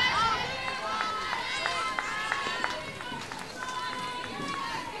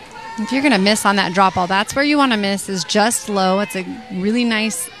 If you're going to miss on that drop ball, that's where you want to miss, is just low. It's a really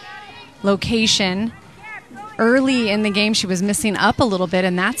nice location. Early in the game, she was missing up a little bit,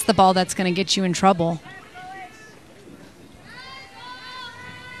 and that's the ball that's going to get you in trouble.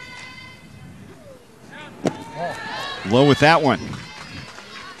 Low with that one.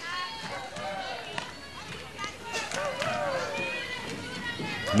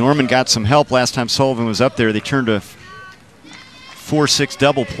 Norman got some help last time Sullivan was up there. They turned a 4-6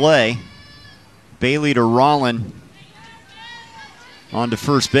 double play. Bailey to Rollin on to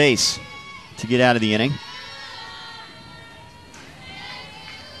first base to get out of the inning.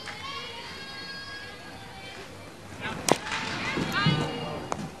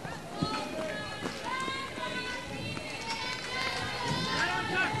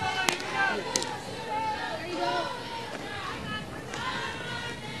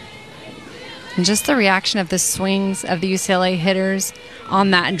 And just the reaction of the swings of the UCLA hitters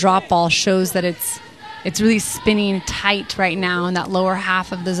on that drop ball shows that it's really spinning tight right now in that lower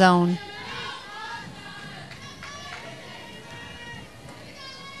half of the zone.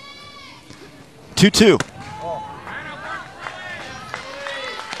 Two.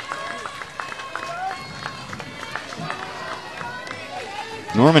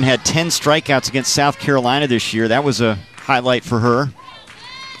 Norman had 10 strikeouts against South Carolina this year. That was a highlight for her.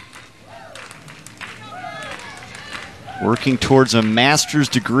 Working towards a master's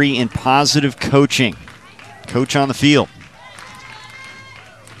degree in positive coaching. Coach on the field.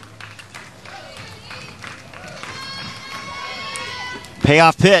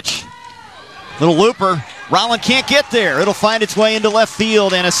 Payoff pitch. Little looper. Rollin can't get there. It'll find its way into left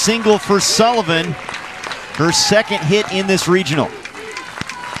field, and a single for Sullivan. Her second hit in this regional.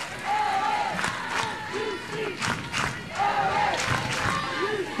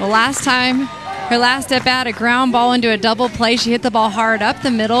 Well, last time, her last at bat, a ground ball into a double play. She hit the ball hard up the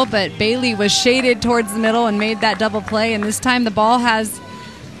middle, but Bailey was shaded towards the middle and made that double play. And this time the ball has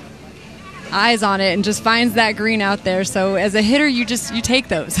eyes on it and just finds that green out there. So as a hitter, you take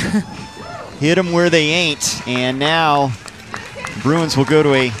those. Hit them where they ain't. And now Bruins will go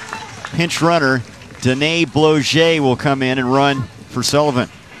to a pinch runner. Danae Bloget will come in and run for Sullivan.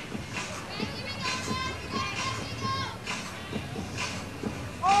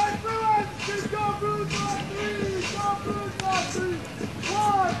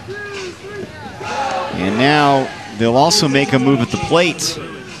 And now they'll also make a move at the plate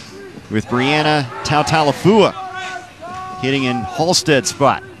with Brianna Tautalafua hitting in Halstead's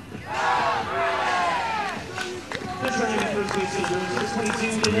spot.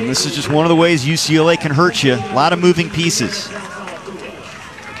 And this is just one of the ways UCLA can hurt you. A lot of moving pieces.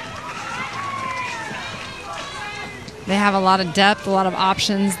 They have a lot of depth, a lot of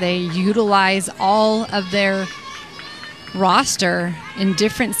options. They utilize all of their roster in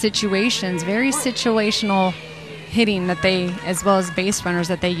different situations. Very situational hitting that they, as well as base runners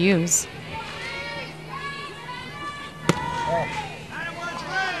that they use.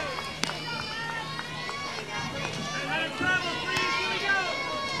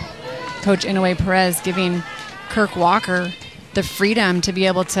 Coach Inoue Perez giving Kirk Walker the freedom to be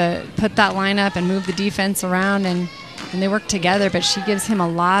able to put that lineup and move the defense around, and they work together, but she gives him a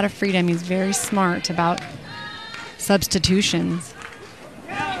lot of freedom. He's very smart about substitutions.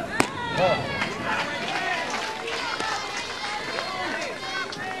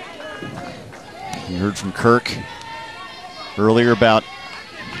 You heard from Kirk earlier about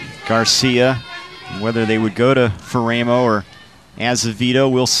Garcia, whether they would go to Ferramo or Azevedo.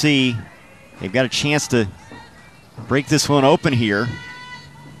 We'll see. They've got a chance to break this one open here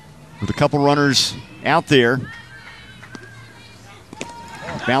with a couple runners out there.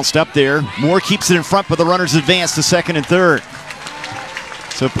 Bounced up there. Moore keeps it in front, but the runners advance to second and third.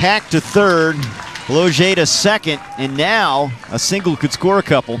 So Pack to third, Bloget to second, and now a single could score a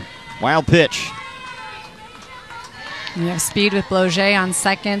couple. Wild pitch. You have speed with Bloget on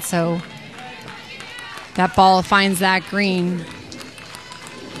second, so that ball finds that green.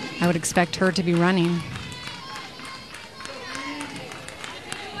 I would expect her to be running.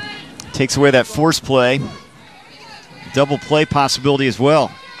 Takes away that force play. Double play possibility as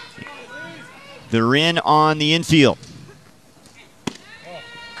well. They're in on the infield.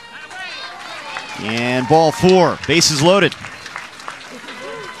 And ball four, bases loaded.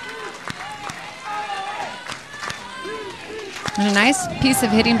 And a nice piece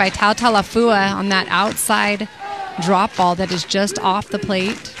of hitting by Tautalafua on that outside drop ball that is just off the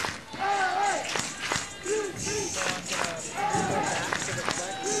plate.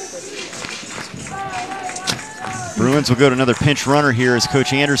 Bruins will go to another pinch runner here as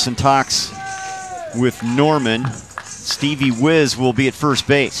Coach Anderson talks with Norman. Stevie Wiz will be at first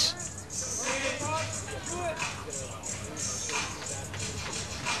base.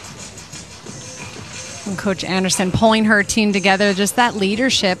 And Coach Anderson pulling her team together, just that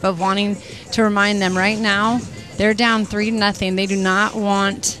leadership of wanting to remind them right now they're down 3-0. They do not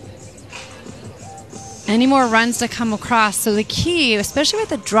want any more runs to come across. So the key, especially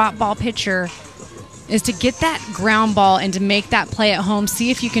with a drop ball pitcher, is to get that ground ball and to make that play at home. See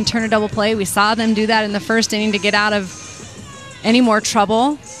if you can turn a double play. We saw them do that in the first inning to get out of any more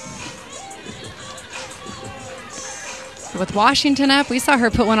trouble. With Washington up, we saw her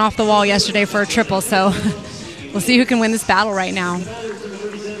put one off the wall yesterday for a triple, so we'll see who can win this battle right now.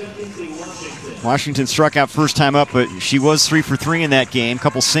 Washington struck out first time up, but she was 3 for 3 in that game.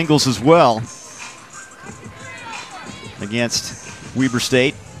 Couple singles as well against Weber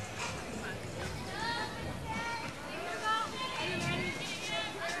State.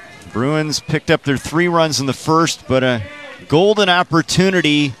 Bruins picked up their 3 runs in the first, but a golden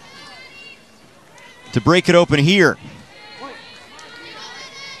opportunity to break it open here.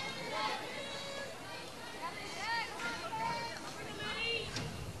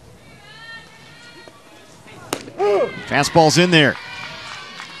 Fastball's in there.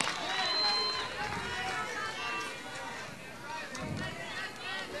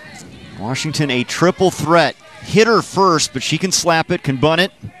 Washington a triple threat. Hit her first, but she can slap it, can bunt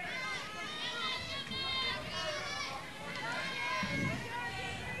it.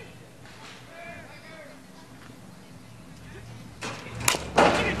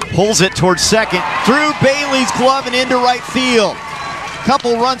 Pulls it towards second, through Bailey's glove and into right field.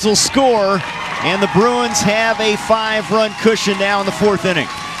 Couple runs will score, and the Bruins have a 5-run cushion now in the 4th inning.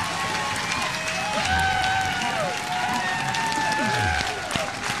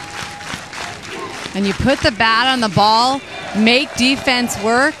 And you put the bat on the ball, make defense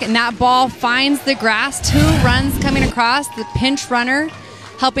work, and that ball finds the grass. 2 runs coming across, the pinch runner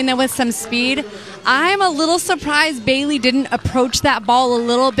helping them with some speed. I'm a little surprised Bailey didn't approach that ball a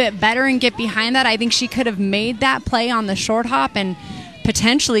little bit better and get behind that. I think she could have made that play on the short hop and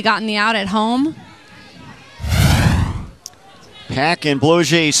potentially gotten the out at home. Pack and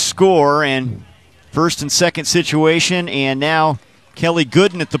Bloget score, and first and second situation, and now Kelly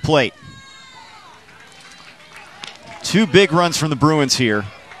Gooden at the plate. 2 big runs from the Bruins here.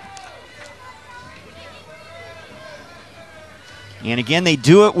 And again, they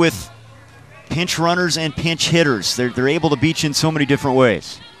do it with pinch runners and pinch hitters. They're able to beat you in so many different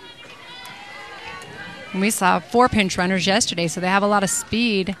ways. We saw 4 pinch runners yesterday, so they have a lot of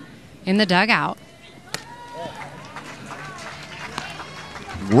speed in the dugout.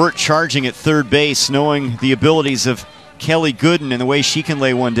 Wirt charging at third base, knowing the abilities of Kelly Gooden and the way she can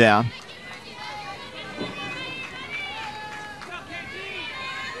lay one down.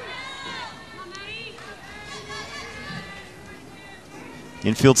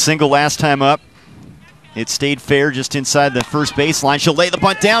 Infield single last time up. It stayed fair just inside the first baseline. She'll lay the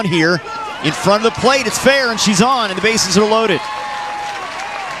bunt down here in front of the plate. It's fair, and she's on, and the bases are loaded.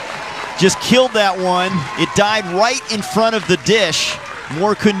 Just killed that one. It died right in front of the dish.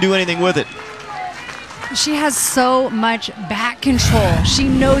 Moore couldn't do anything with it. She has so much back control. She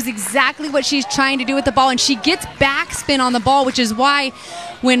knows exactly what she's trying to do with the ball, and she gets backspin on the ball, which is why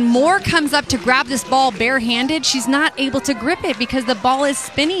when Moore comes up to grab this ball barehanded, she's not able to grip it because the ball is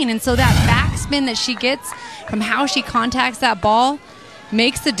spinning. And so that backspin that she gets from how she contacts that ball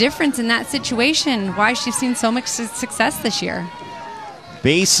makes the difference in that situation, why she's seen so much success this year.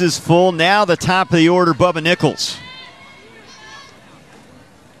 Base is full. Now the top of the order, Bubba Nichols.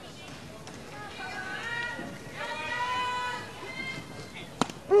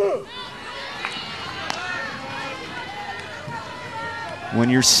 When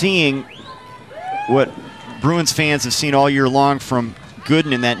you're seeing what Bruins fans have seen all year long from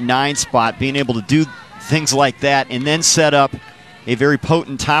Gooden in that 9 spot, being able to do things like that and then set up a very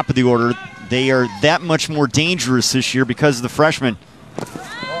potent top of the order. They are that much more dangerous this year because of the freshmen.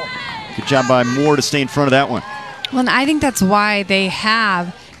 Good job by Moore to stay in front of that one. Well, and I think that's why they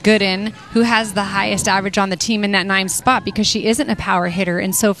have Gooden, who has the highest average on the team in that 9 spot, because she isn't a power hitter.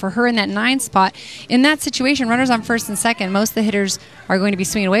 And so for her in that 9 spot, in that situation, runners on first and second, most of the hitters are going to be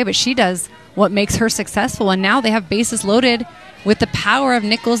swinging away, but she does what makes her successful. And now they have bases loaded with the power of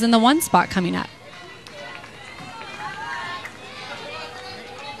Nichols in the 1 spot coming up.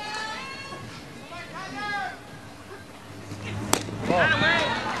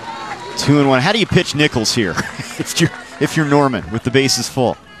 Two and one. How do you pitch Nichols here if you're Norman with the bases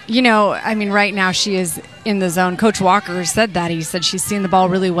full? You know, I mean, right now she is in the zone. Coach Walker said that. He said she's seen the ball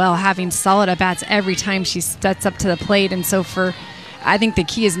really well, having solid at-bats every time she steps up to the plate. And so I think the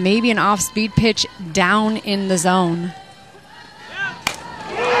key is maybe an off-speed pitch down in the zone.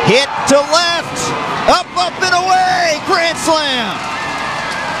 Hit to left. Up and away. Grand slam.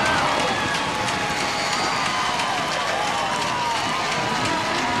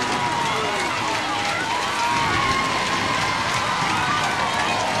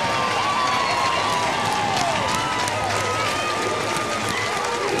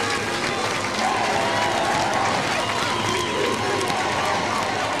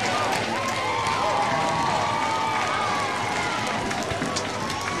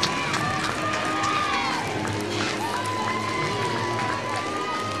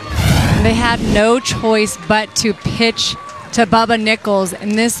 They had no choice but to pitch to Bubba Nichols,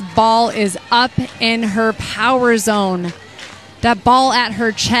 and this ball is up in her power zone. That ball at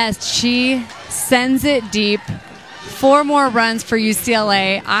her chest, she sends it deep. 4 more runs for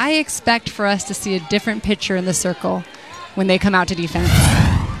UCLA. I expect for us to see a different pitcher in the circle when they come out to defense.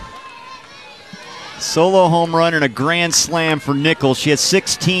 Solo home run and a grand slam for Nichols. She has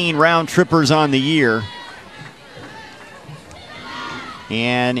 16 round trippers on the year.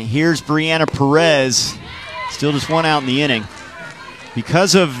 And here's Brianna Perez, still just 1 out in the inning.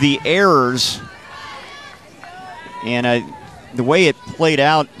 Because of the errors and the way it played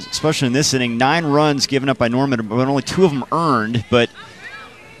out, especially in this inning, 9 runs given up by Norman, but only 2 of them earned. But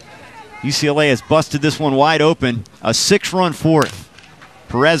UCLA has busted this one wide open. A 6-run fourth.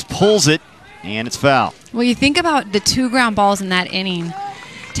 Perez pulls it, and it's foul. Well, you think about the 2 ground balls in that inning.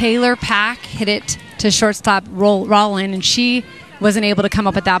 Taylor Pack hit it to shortstop Rollin, and she wasn't able to come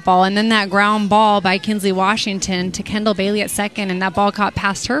up with that ball. And then that ground ball by Kinsley Washington to Kendall Bailey at second, and that ball caught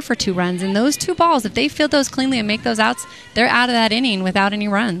past her for 2 runs. And those 2 balls, if they field those cleanly and make those outs, they're out of that inning without any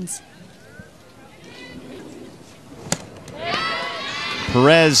runs.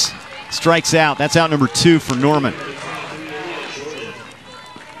 Perez strikes out. That's out number 2 for Norman.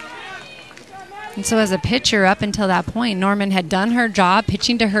 And so as a pitcher, up until that point, Norman had done her job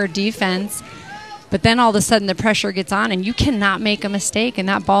pitching to her defense. But then all of a sudden the pressure gets on, and you cannot make a mistake. And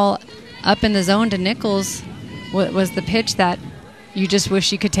that ball up in the zone to Nichols was the pitch that you just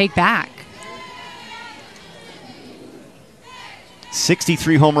wish you could take back.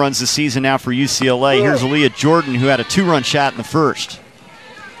 63 home runs this season now for UCLA. Here's Aaliyah Jordan, who had a 2-run shot in the first.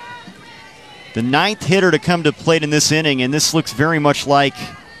 The 9th hitter to come to plate in this inning, and this looks very much like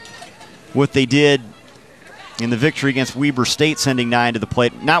what they did in the victory against Weber State, sending 9 to the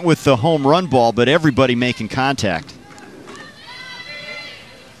plate. Not with the home run ball, but everybody making contact.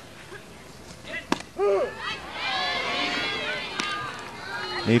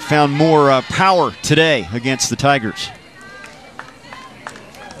 They found more power today against the Tigers.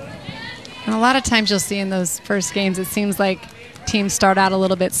 And a lot of times you'll see in those first games, it seems like teams start out a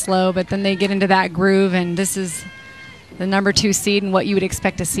little bit slow, but then they get into that groove, and this is the number 2 seed and what you would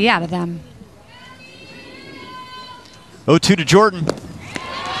expect to see out of them. 0-2 to Jordan.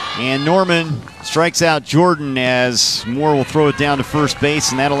 And Norman strikes out Jordan as Moore will throw it down to first base,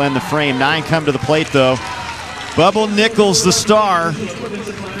 and that'll end the frame. 9 come to the plate, though. Bubba Nichols, the star.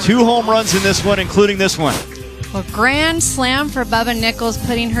 2 home runs in this one, including this one. Well, grand slam for Bubba Nichols,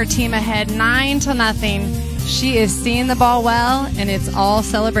 putting her team ahead 9-0. She is seeing the ball well, and it's all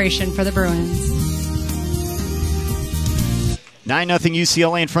celebration for the Bruins. 9-0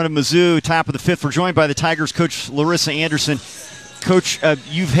 UCLA in front of Mizzou, top of the 5th. We're joined by the Tigers coach, Larissa Anderson. Coach,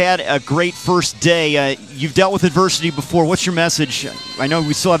 you've had a great first day. You've dealt with adversity before. What's your message? I know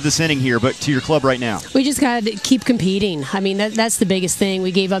we still have this inning here, but to your club right now. We just got to keep competing. I mean, that's the biggest thing.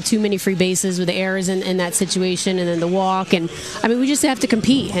 We gave up too many free bases with the errors in that situation, and then the walk. And I mean, we just have to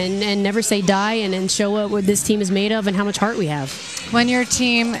compete and never say die, and show what this team is made of and how much heart we have. When your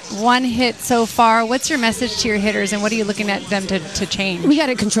team 1 hit so far, what's your message to your hitters, and what are you looking at them to change? We got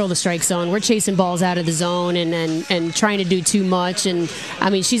to control the strike zone. We're chasing balls out of the zone and trying to do too much. much. And I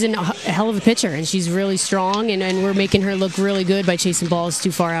mean, she's a hell of a pitcher, and she's really strong, and we're making her look really good by chasing balls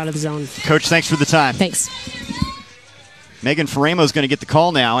too far out of the zone. Coach, thanks for the time. Thanks. Megan Faremo is going to get the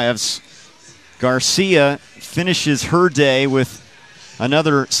call now as Garcia finishes her day with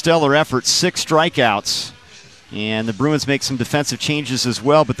another stellar effort, 6 strikeouts. And the Bruins make some defensive changes as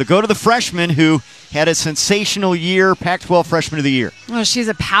well. But they go to the freshman who had a sensational year, Pac-12 Freshman of the Year. Well, she's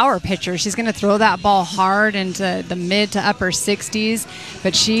a power pitcher. She's going to throw that ball hard into the mid to upper 60s.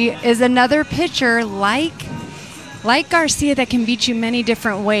 But she is another pitcher like Garcia that can beat you many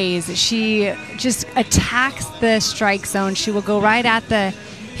different ways. She just attacks the strike zone. She will go right at the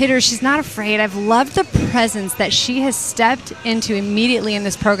hitter. She's not afraid. I've loved the presence that she has stepped into immediately in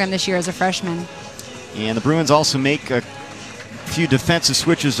this program this year as a freshman. And the Bruins also make a few defensive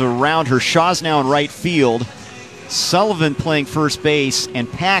switches around her. Shaw's now in right field. Sullivan playing first base,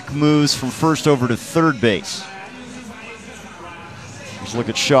 and Pack moves from first over to third base. Let's look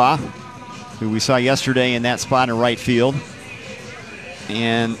at Shaw, who we saw yesterday in that spot in right field.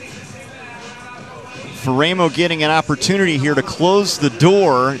 And Faremo getting an opportunity here to close the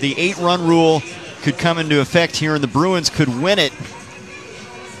door. The 8-run rule could come into effect here, and the Bruins could win it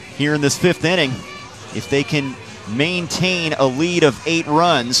here in this 5th inning if they can maintain a lead of 8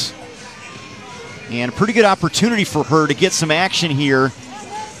 runs. And a pretty good opportunity for her to get some action here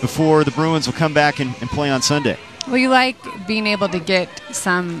before the Bruins will come back and play on Sunday. Well, you like being able to get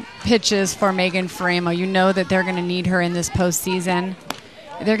some pitches for Megan Faremo. You know that they're going to need her in this postseason.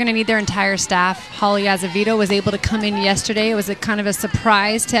 They're going to need their entire staff. Holly Azevedo was able to come in yesterday. It was a kind of a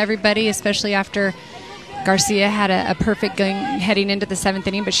surprise to everybody, especially after Garcia had a perfect going heading into the 7th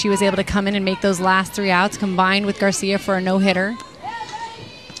inning, but she was able to come in and make those last 3 outs, combined with Garcia for a no-hitter.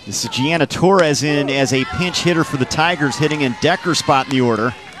 This is Gianna Torres in as a pinch hitter for the Tigers, hitting in Decker's spot in the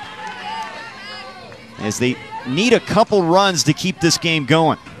order, as they need a couple runs to keep this game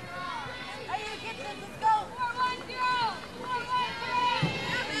going.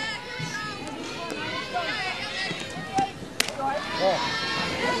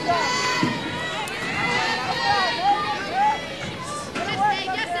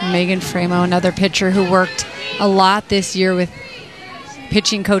 Megan Faremo, another pitcher who worked a lot this year with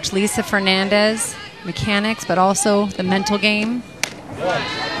pitching coach Lisa Fernandez, mechanics, but also the mental game.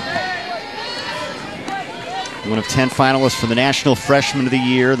 One of 10 finalists for the National Freshman of the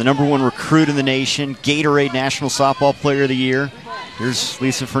Year, the #1 recruit in the nation, Gatorade National Softball Player of the Year. Here's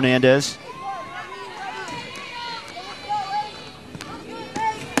Lisa Fernandez.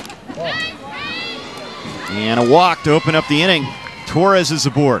 And a walk to open up the inning. Torres is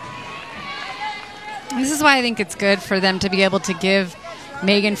aboard. This is why I think it's good for them to be able to give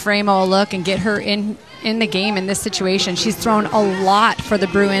Megan Faremo a look and get her in the game in this situation. She's thrown a lot for the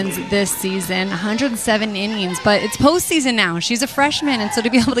Bruins this season, 107 innings, but it's postseason now. She's a freshman, and so to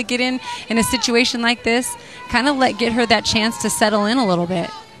be able to get in a situation like this, kind of get her that chance to settle in a little bit.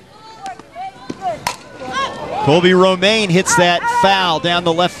 Colby Romaine hits that foul down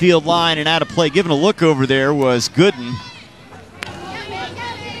the left field line and out of play. Giving a look over there was Gooden.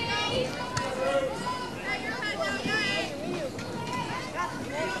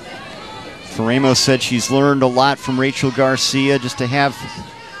 Faremo said she's learned a lot from Rachel Garcia, just to have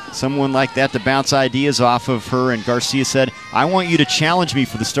someone like that to bounce ideas off of her. And Garcia said, I want you to challenge me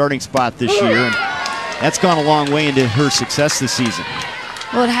for the starting spot this year. And that's gone a long way into her success this season.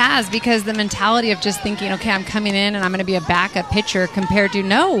 Well, it has, because the mentality of just thinking, okay, I'm coming in and I'm going to be a backup pitcher, compared to,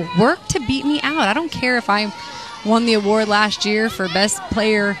 no, work to beat me out. I don't care if I won the award last year for best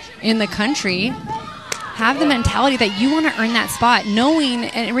player in the country. Have the mentality that you want to earn that spot, knowing,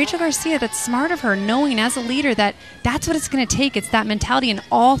 and Rachel Garcia, that's smart of her, knowing as a leader that that's what it's going to take. It's that mentality in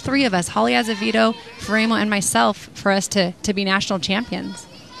all 3 of us, Holly Azevedo, Faremo, and myself, for us to be national champions.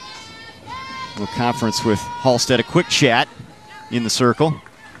 A little conference with Halstead, a quick chat in the circle.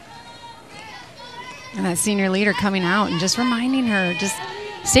 And that senior leader coming out and just reminding her, just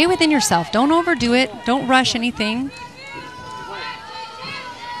stay within yourself. Don't overdo it. Don't rush anything.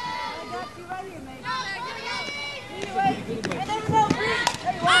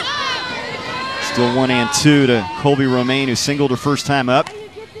 Still 1-2 to Colby Romaine, who singled her first time up.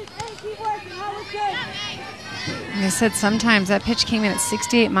 They said sometimes that pitch came in at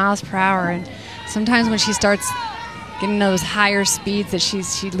 68 miles per hour, and sometimes when she starts getting those higher speeds, that she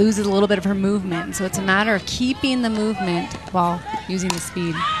loses a little bit of her movement. So it's a matter of keeping the movement while using the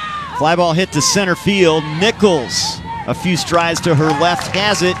speed. Fly ball hit to center field. Nichols, a few strides to her left,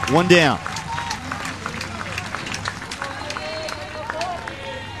 has it. 1 down.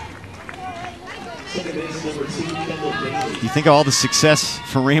 You think of all the success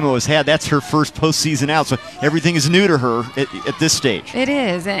Faremo has had. That's her first postseason out, so everything is new to her at this stage. It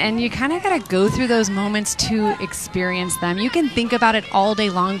is, and you kind of got to go through those moments to experience them. You can think about it all day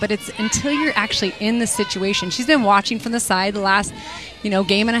long, but it's until you're actually in the situation. She's been watching from the side the last,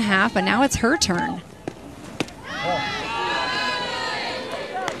 game and a half, but now it's her turn.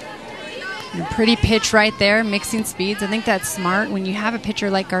 And pretty pitch right there, mixing speeds. I think that's smart when you have a pitcher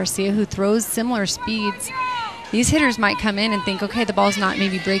like Garcia who throws similar speeds. These hitters might come in and think, okay, the ball's not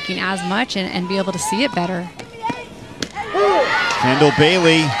maybe breaking as much and be able to see it better. Kendall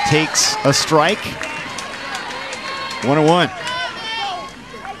Bailey takes a strike. 1-1.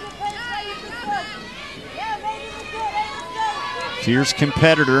 Fierce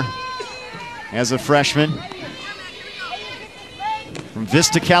competitor as a freshman. From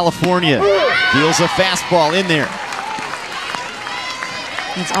Vista, California. Deals a fastball in there.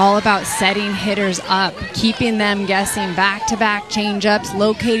 It's all about setting hitters up, keeping them guessing back-to-back changeups,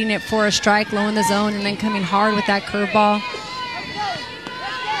 locating it for a strike low in the zone, and then coming hard with that curveball.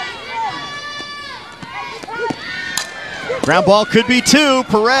 Ground ball could be two.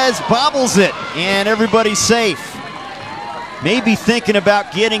 Perez bobbles it, and everybody's safe. Maybe thinking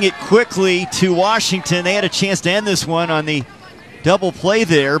about getting it quickly to Washington. They had a chance to end this one on the double play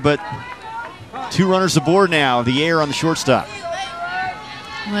there, but 2 runners aboard now. The air on the shortstop.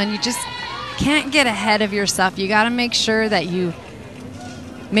 Well, you just can't get ahead of yourself. You got to make sure that you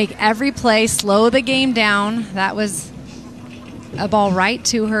make every play, slow the game down. That was a ball right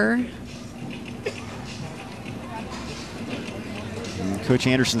to her. And Coach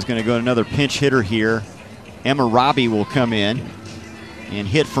Anderson's going to go to another pinch hitter here. Emma Robbie will come in and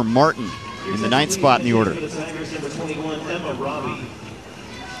hit for Martin in the 9th spot in the order.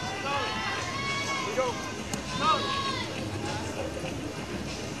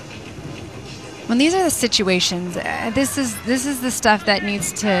 When these are the situations, this is the stuff that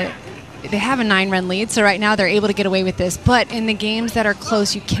needs to. They have a 9-run lead, so right now they're able to get away with this. But in the games that are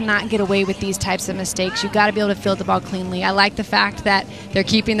close, you cannot get away with these types of mistakes. You've got to be able to field the ball cleanly. I like the fact that they're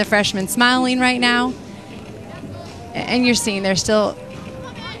keeping the freshmen smiling right now, and you're seeing they're still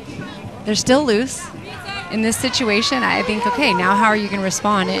loose in this situation. I think, okay, now how are you going to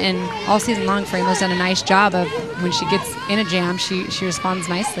respond? And all season long, Framo's done a nice job of when she gets in a jam, she responds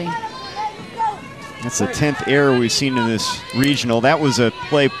nicely. That's the 10th error we've seen in this regional. That was a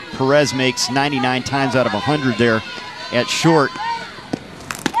play Perez makes 99 times out of 100 there at short.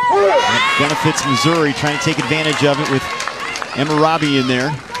 That benefits Missouri, trying to take advantage of it with Emma Robbie in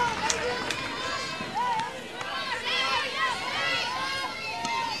there.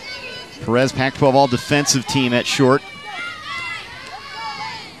 Perez, Pac-12 all-defensive team at short.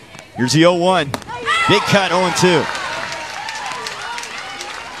 Here's the 0-1. Big cut, 0-2.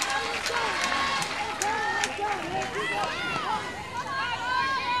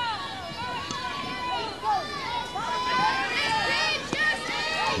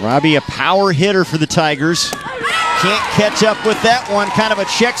 Robbie, a power hitter for the Tigers. Can't catch up with that one. Kind of a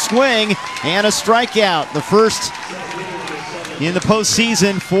check swing and a strikeout. The first in the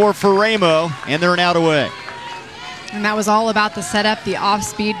postseason for Faremo, and they're an out away. And that was all about the setup, the off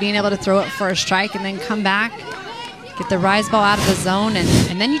speed, being able to throw it for a strike and then come back, get the rise ball out of the zone,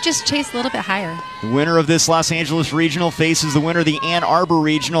 and then you just chase a little bit higher. The winner of this Los Angeles Regional faces the winner of the Ann Arbor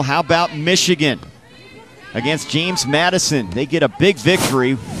Regional. How about Michigan against James Madison? They get a big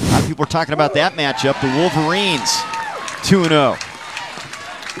victory. A lot of people are talking about that matchup. The Wolverines 2-0.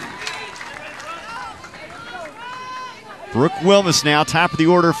 Brooke Wilmus now, top of the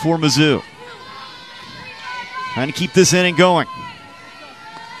order for Mizzou. Trying to keep this inning going.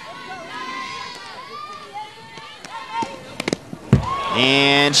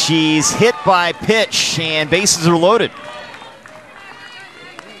 And she's hit by pitch, and bases are loaded.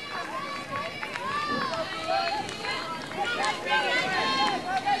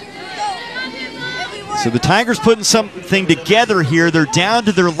 So the Tigers putting something together here. They're down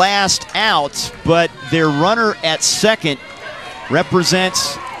to their last out, but their runner at second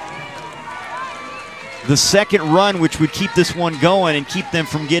represents the second run, which would keep this one going and keep them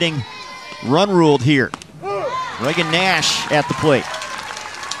from getting run ruled here. Reagan Nash at the plate.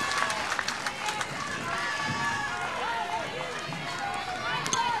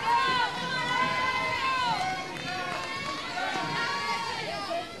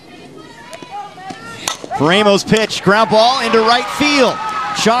 Faremo's pitch, ground ball into right field.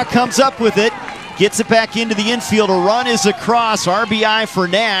 Shaw comes up with it, gets it back into the infield. A run is across, RBI for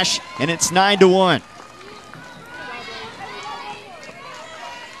Nash, and it's 9-1.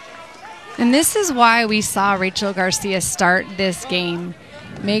 And this is why we saw Rachel Garcia start this game.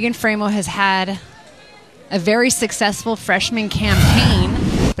 Megan Faremo has had a very successful freshman campaign.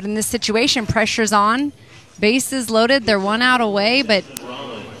 But in this situation, pressure's on. Bases loaded. They're 1 out away, but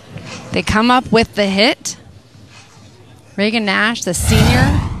they come up with the hit. Reagan Nash, the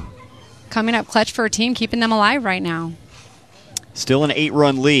senior, coming up clutch for her team, keeping them alive right now. Still an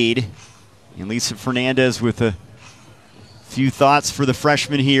 8-run lead. And Lisa Fernandez with a few thoughts for the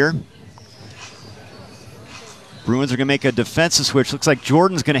freshman here. Bruins are going to make a defensive switch. Looks like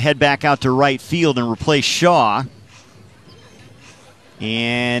Jordan's going to head back out to right field and replace Shaw.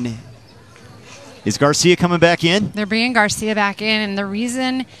 And is Garcia coming back in? They're bringing Garcia back in, and the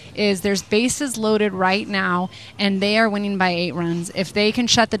reason is there's bases loaded right now, and they are winning by 8 runs. If they can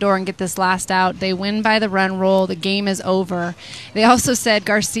shut the door and get this last out, they win by the run roll. The game is over. They also said,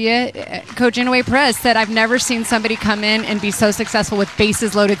 Garcia, Coach Inouye Perez said, I've never seen somebody come in and be so successful with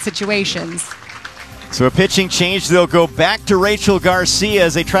bases loaded situations. So a pitching change. They'll go back to Rachel Garcia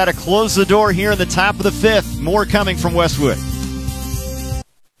as they try to close the door here in the top of the 5th. More coming from Westwood.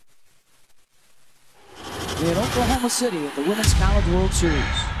 In Oklahoma City at the Women's College World Series.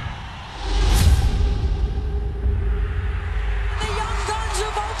 The Young Guns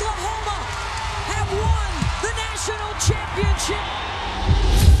of Oklahoma have won the national championship.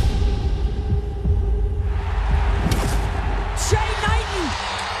 Shay Knighton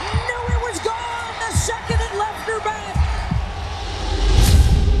knew it was gone the second it left her bat.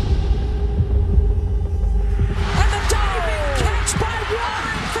 And the diving catch by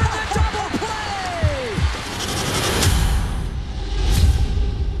Warren for the double play.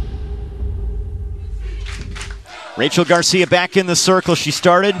 Rachel Garcia back in the circle. She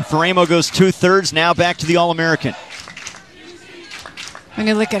started. Faremo goes 2/3. Now back to the All-American. I'm going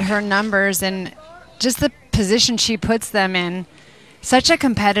to look at her numbers and just the position she puts them in. Such a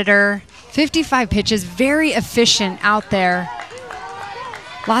competitor. 55 pitches. Very efficient out there.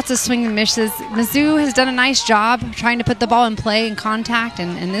 Lots of swing and misses. Mizzou has done a nice job trying to put the ball in play and contact,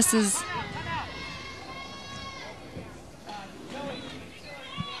 and this is...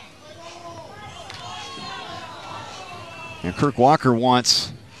 And Kirk Walker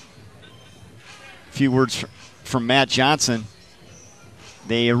wants a few words from Matt Johnson.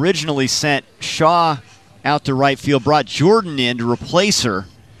 They originally sent Shaw out to right field, brought Jordan in to replace her,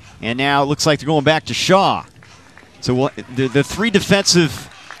 and now it looks like they're going back to Shaw. So the 3 defensive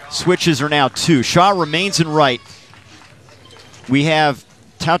switches are now 2. Shaw remains in right. We have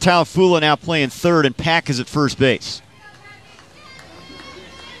Tautau Fula now playing 3rd, and Pack is at first base.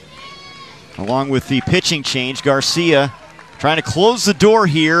 Along with the pitching change, Garcia trying to close the door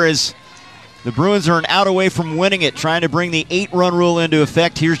here as the Bruins are an out away from winning it, trying to bring the 8-run rule into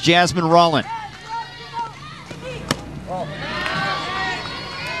effect. Here's Jasmine Rollin.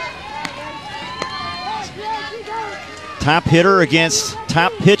 Top hitter against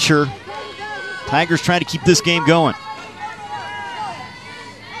top pitcher. Tigers trying to keep this game going.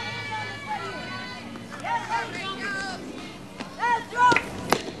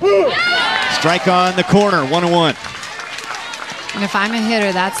 Strike on the corner, 1-1. And if I'm a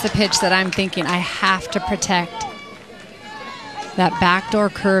hitter, that's the pitch that I'm thinking I have to protect. That backdoor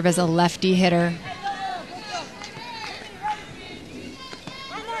curve as a lefty hitter.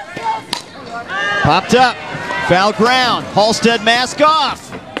 Popped up. Foul ground. Halstead mask off.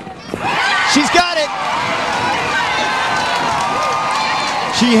 She's got it.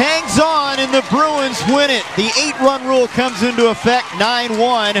 She hangs on and the Bruins win it. The 8-run rule comes into effect,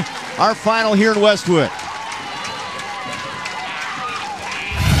 9-1. Our final here in Westwood.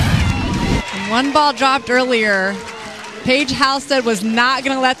 One ball dropped earlier. Paige Halstead was not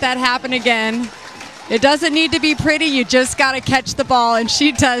going to let that happen again. It doesn't need to be pretty. You just got to catch the ball, and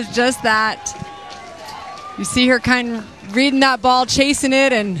she does just that. You see her kind of reading that ball, chasing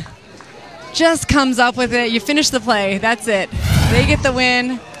it, and just comes up with it. You finish the play. That's it. They get the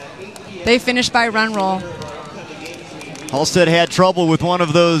win. They finish by run roll. Halstead had trouble with one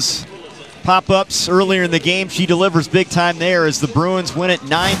of those pop-ups earlier in the game. She delivers big time there as the Bruins win it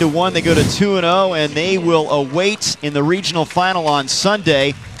 9-1. They go to 2-0, and they will await in the regional final on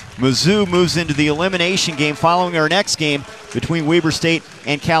Sunday. Mizzou moves into the elimination game following our next game between Weber State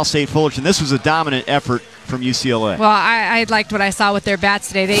and Cal State Fullerton. This was a dominant effort from UCLA. Well, I liked what I saw with their bats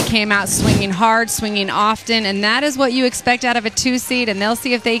today. They came out swinging hard, swinging often, and that is what you expect out of a 2 seed, and they'll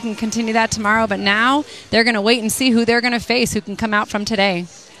see if they can continue that tomorrow. But now they're going to wait and see who they're going to face, who can come out from today.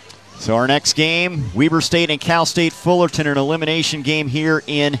 So our next game, Weber State and Cal State Fullerton, an elimination game here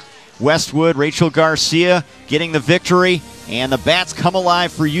in Westwood. Rachel Garcia getting the victory, and the bats come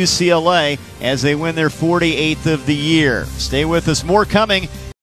alive for UCLA as they win their 48th of the year. Stay with us. More coming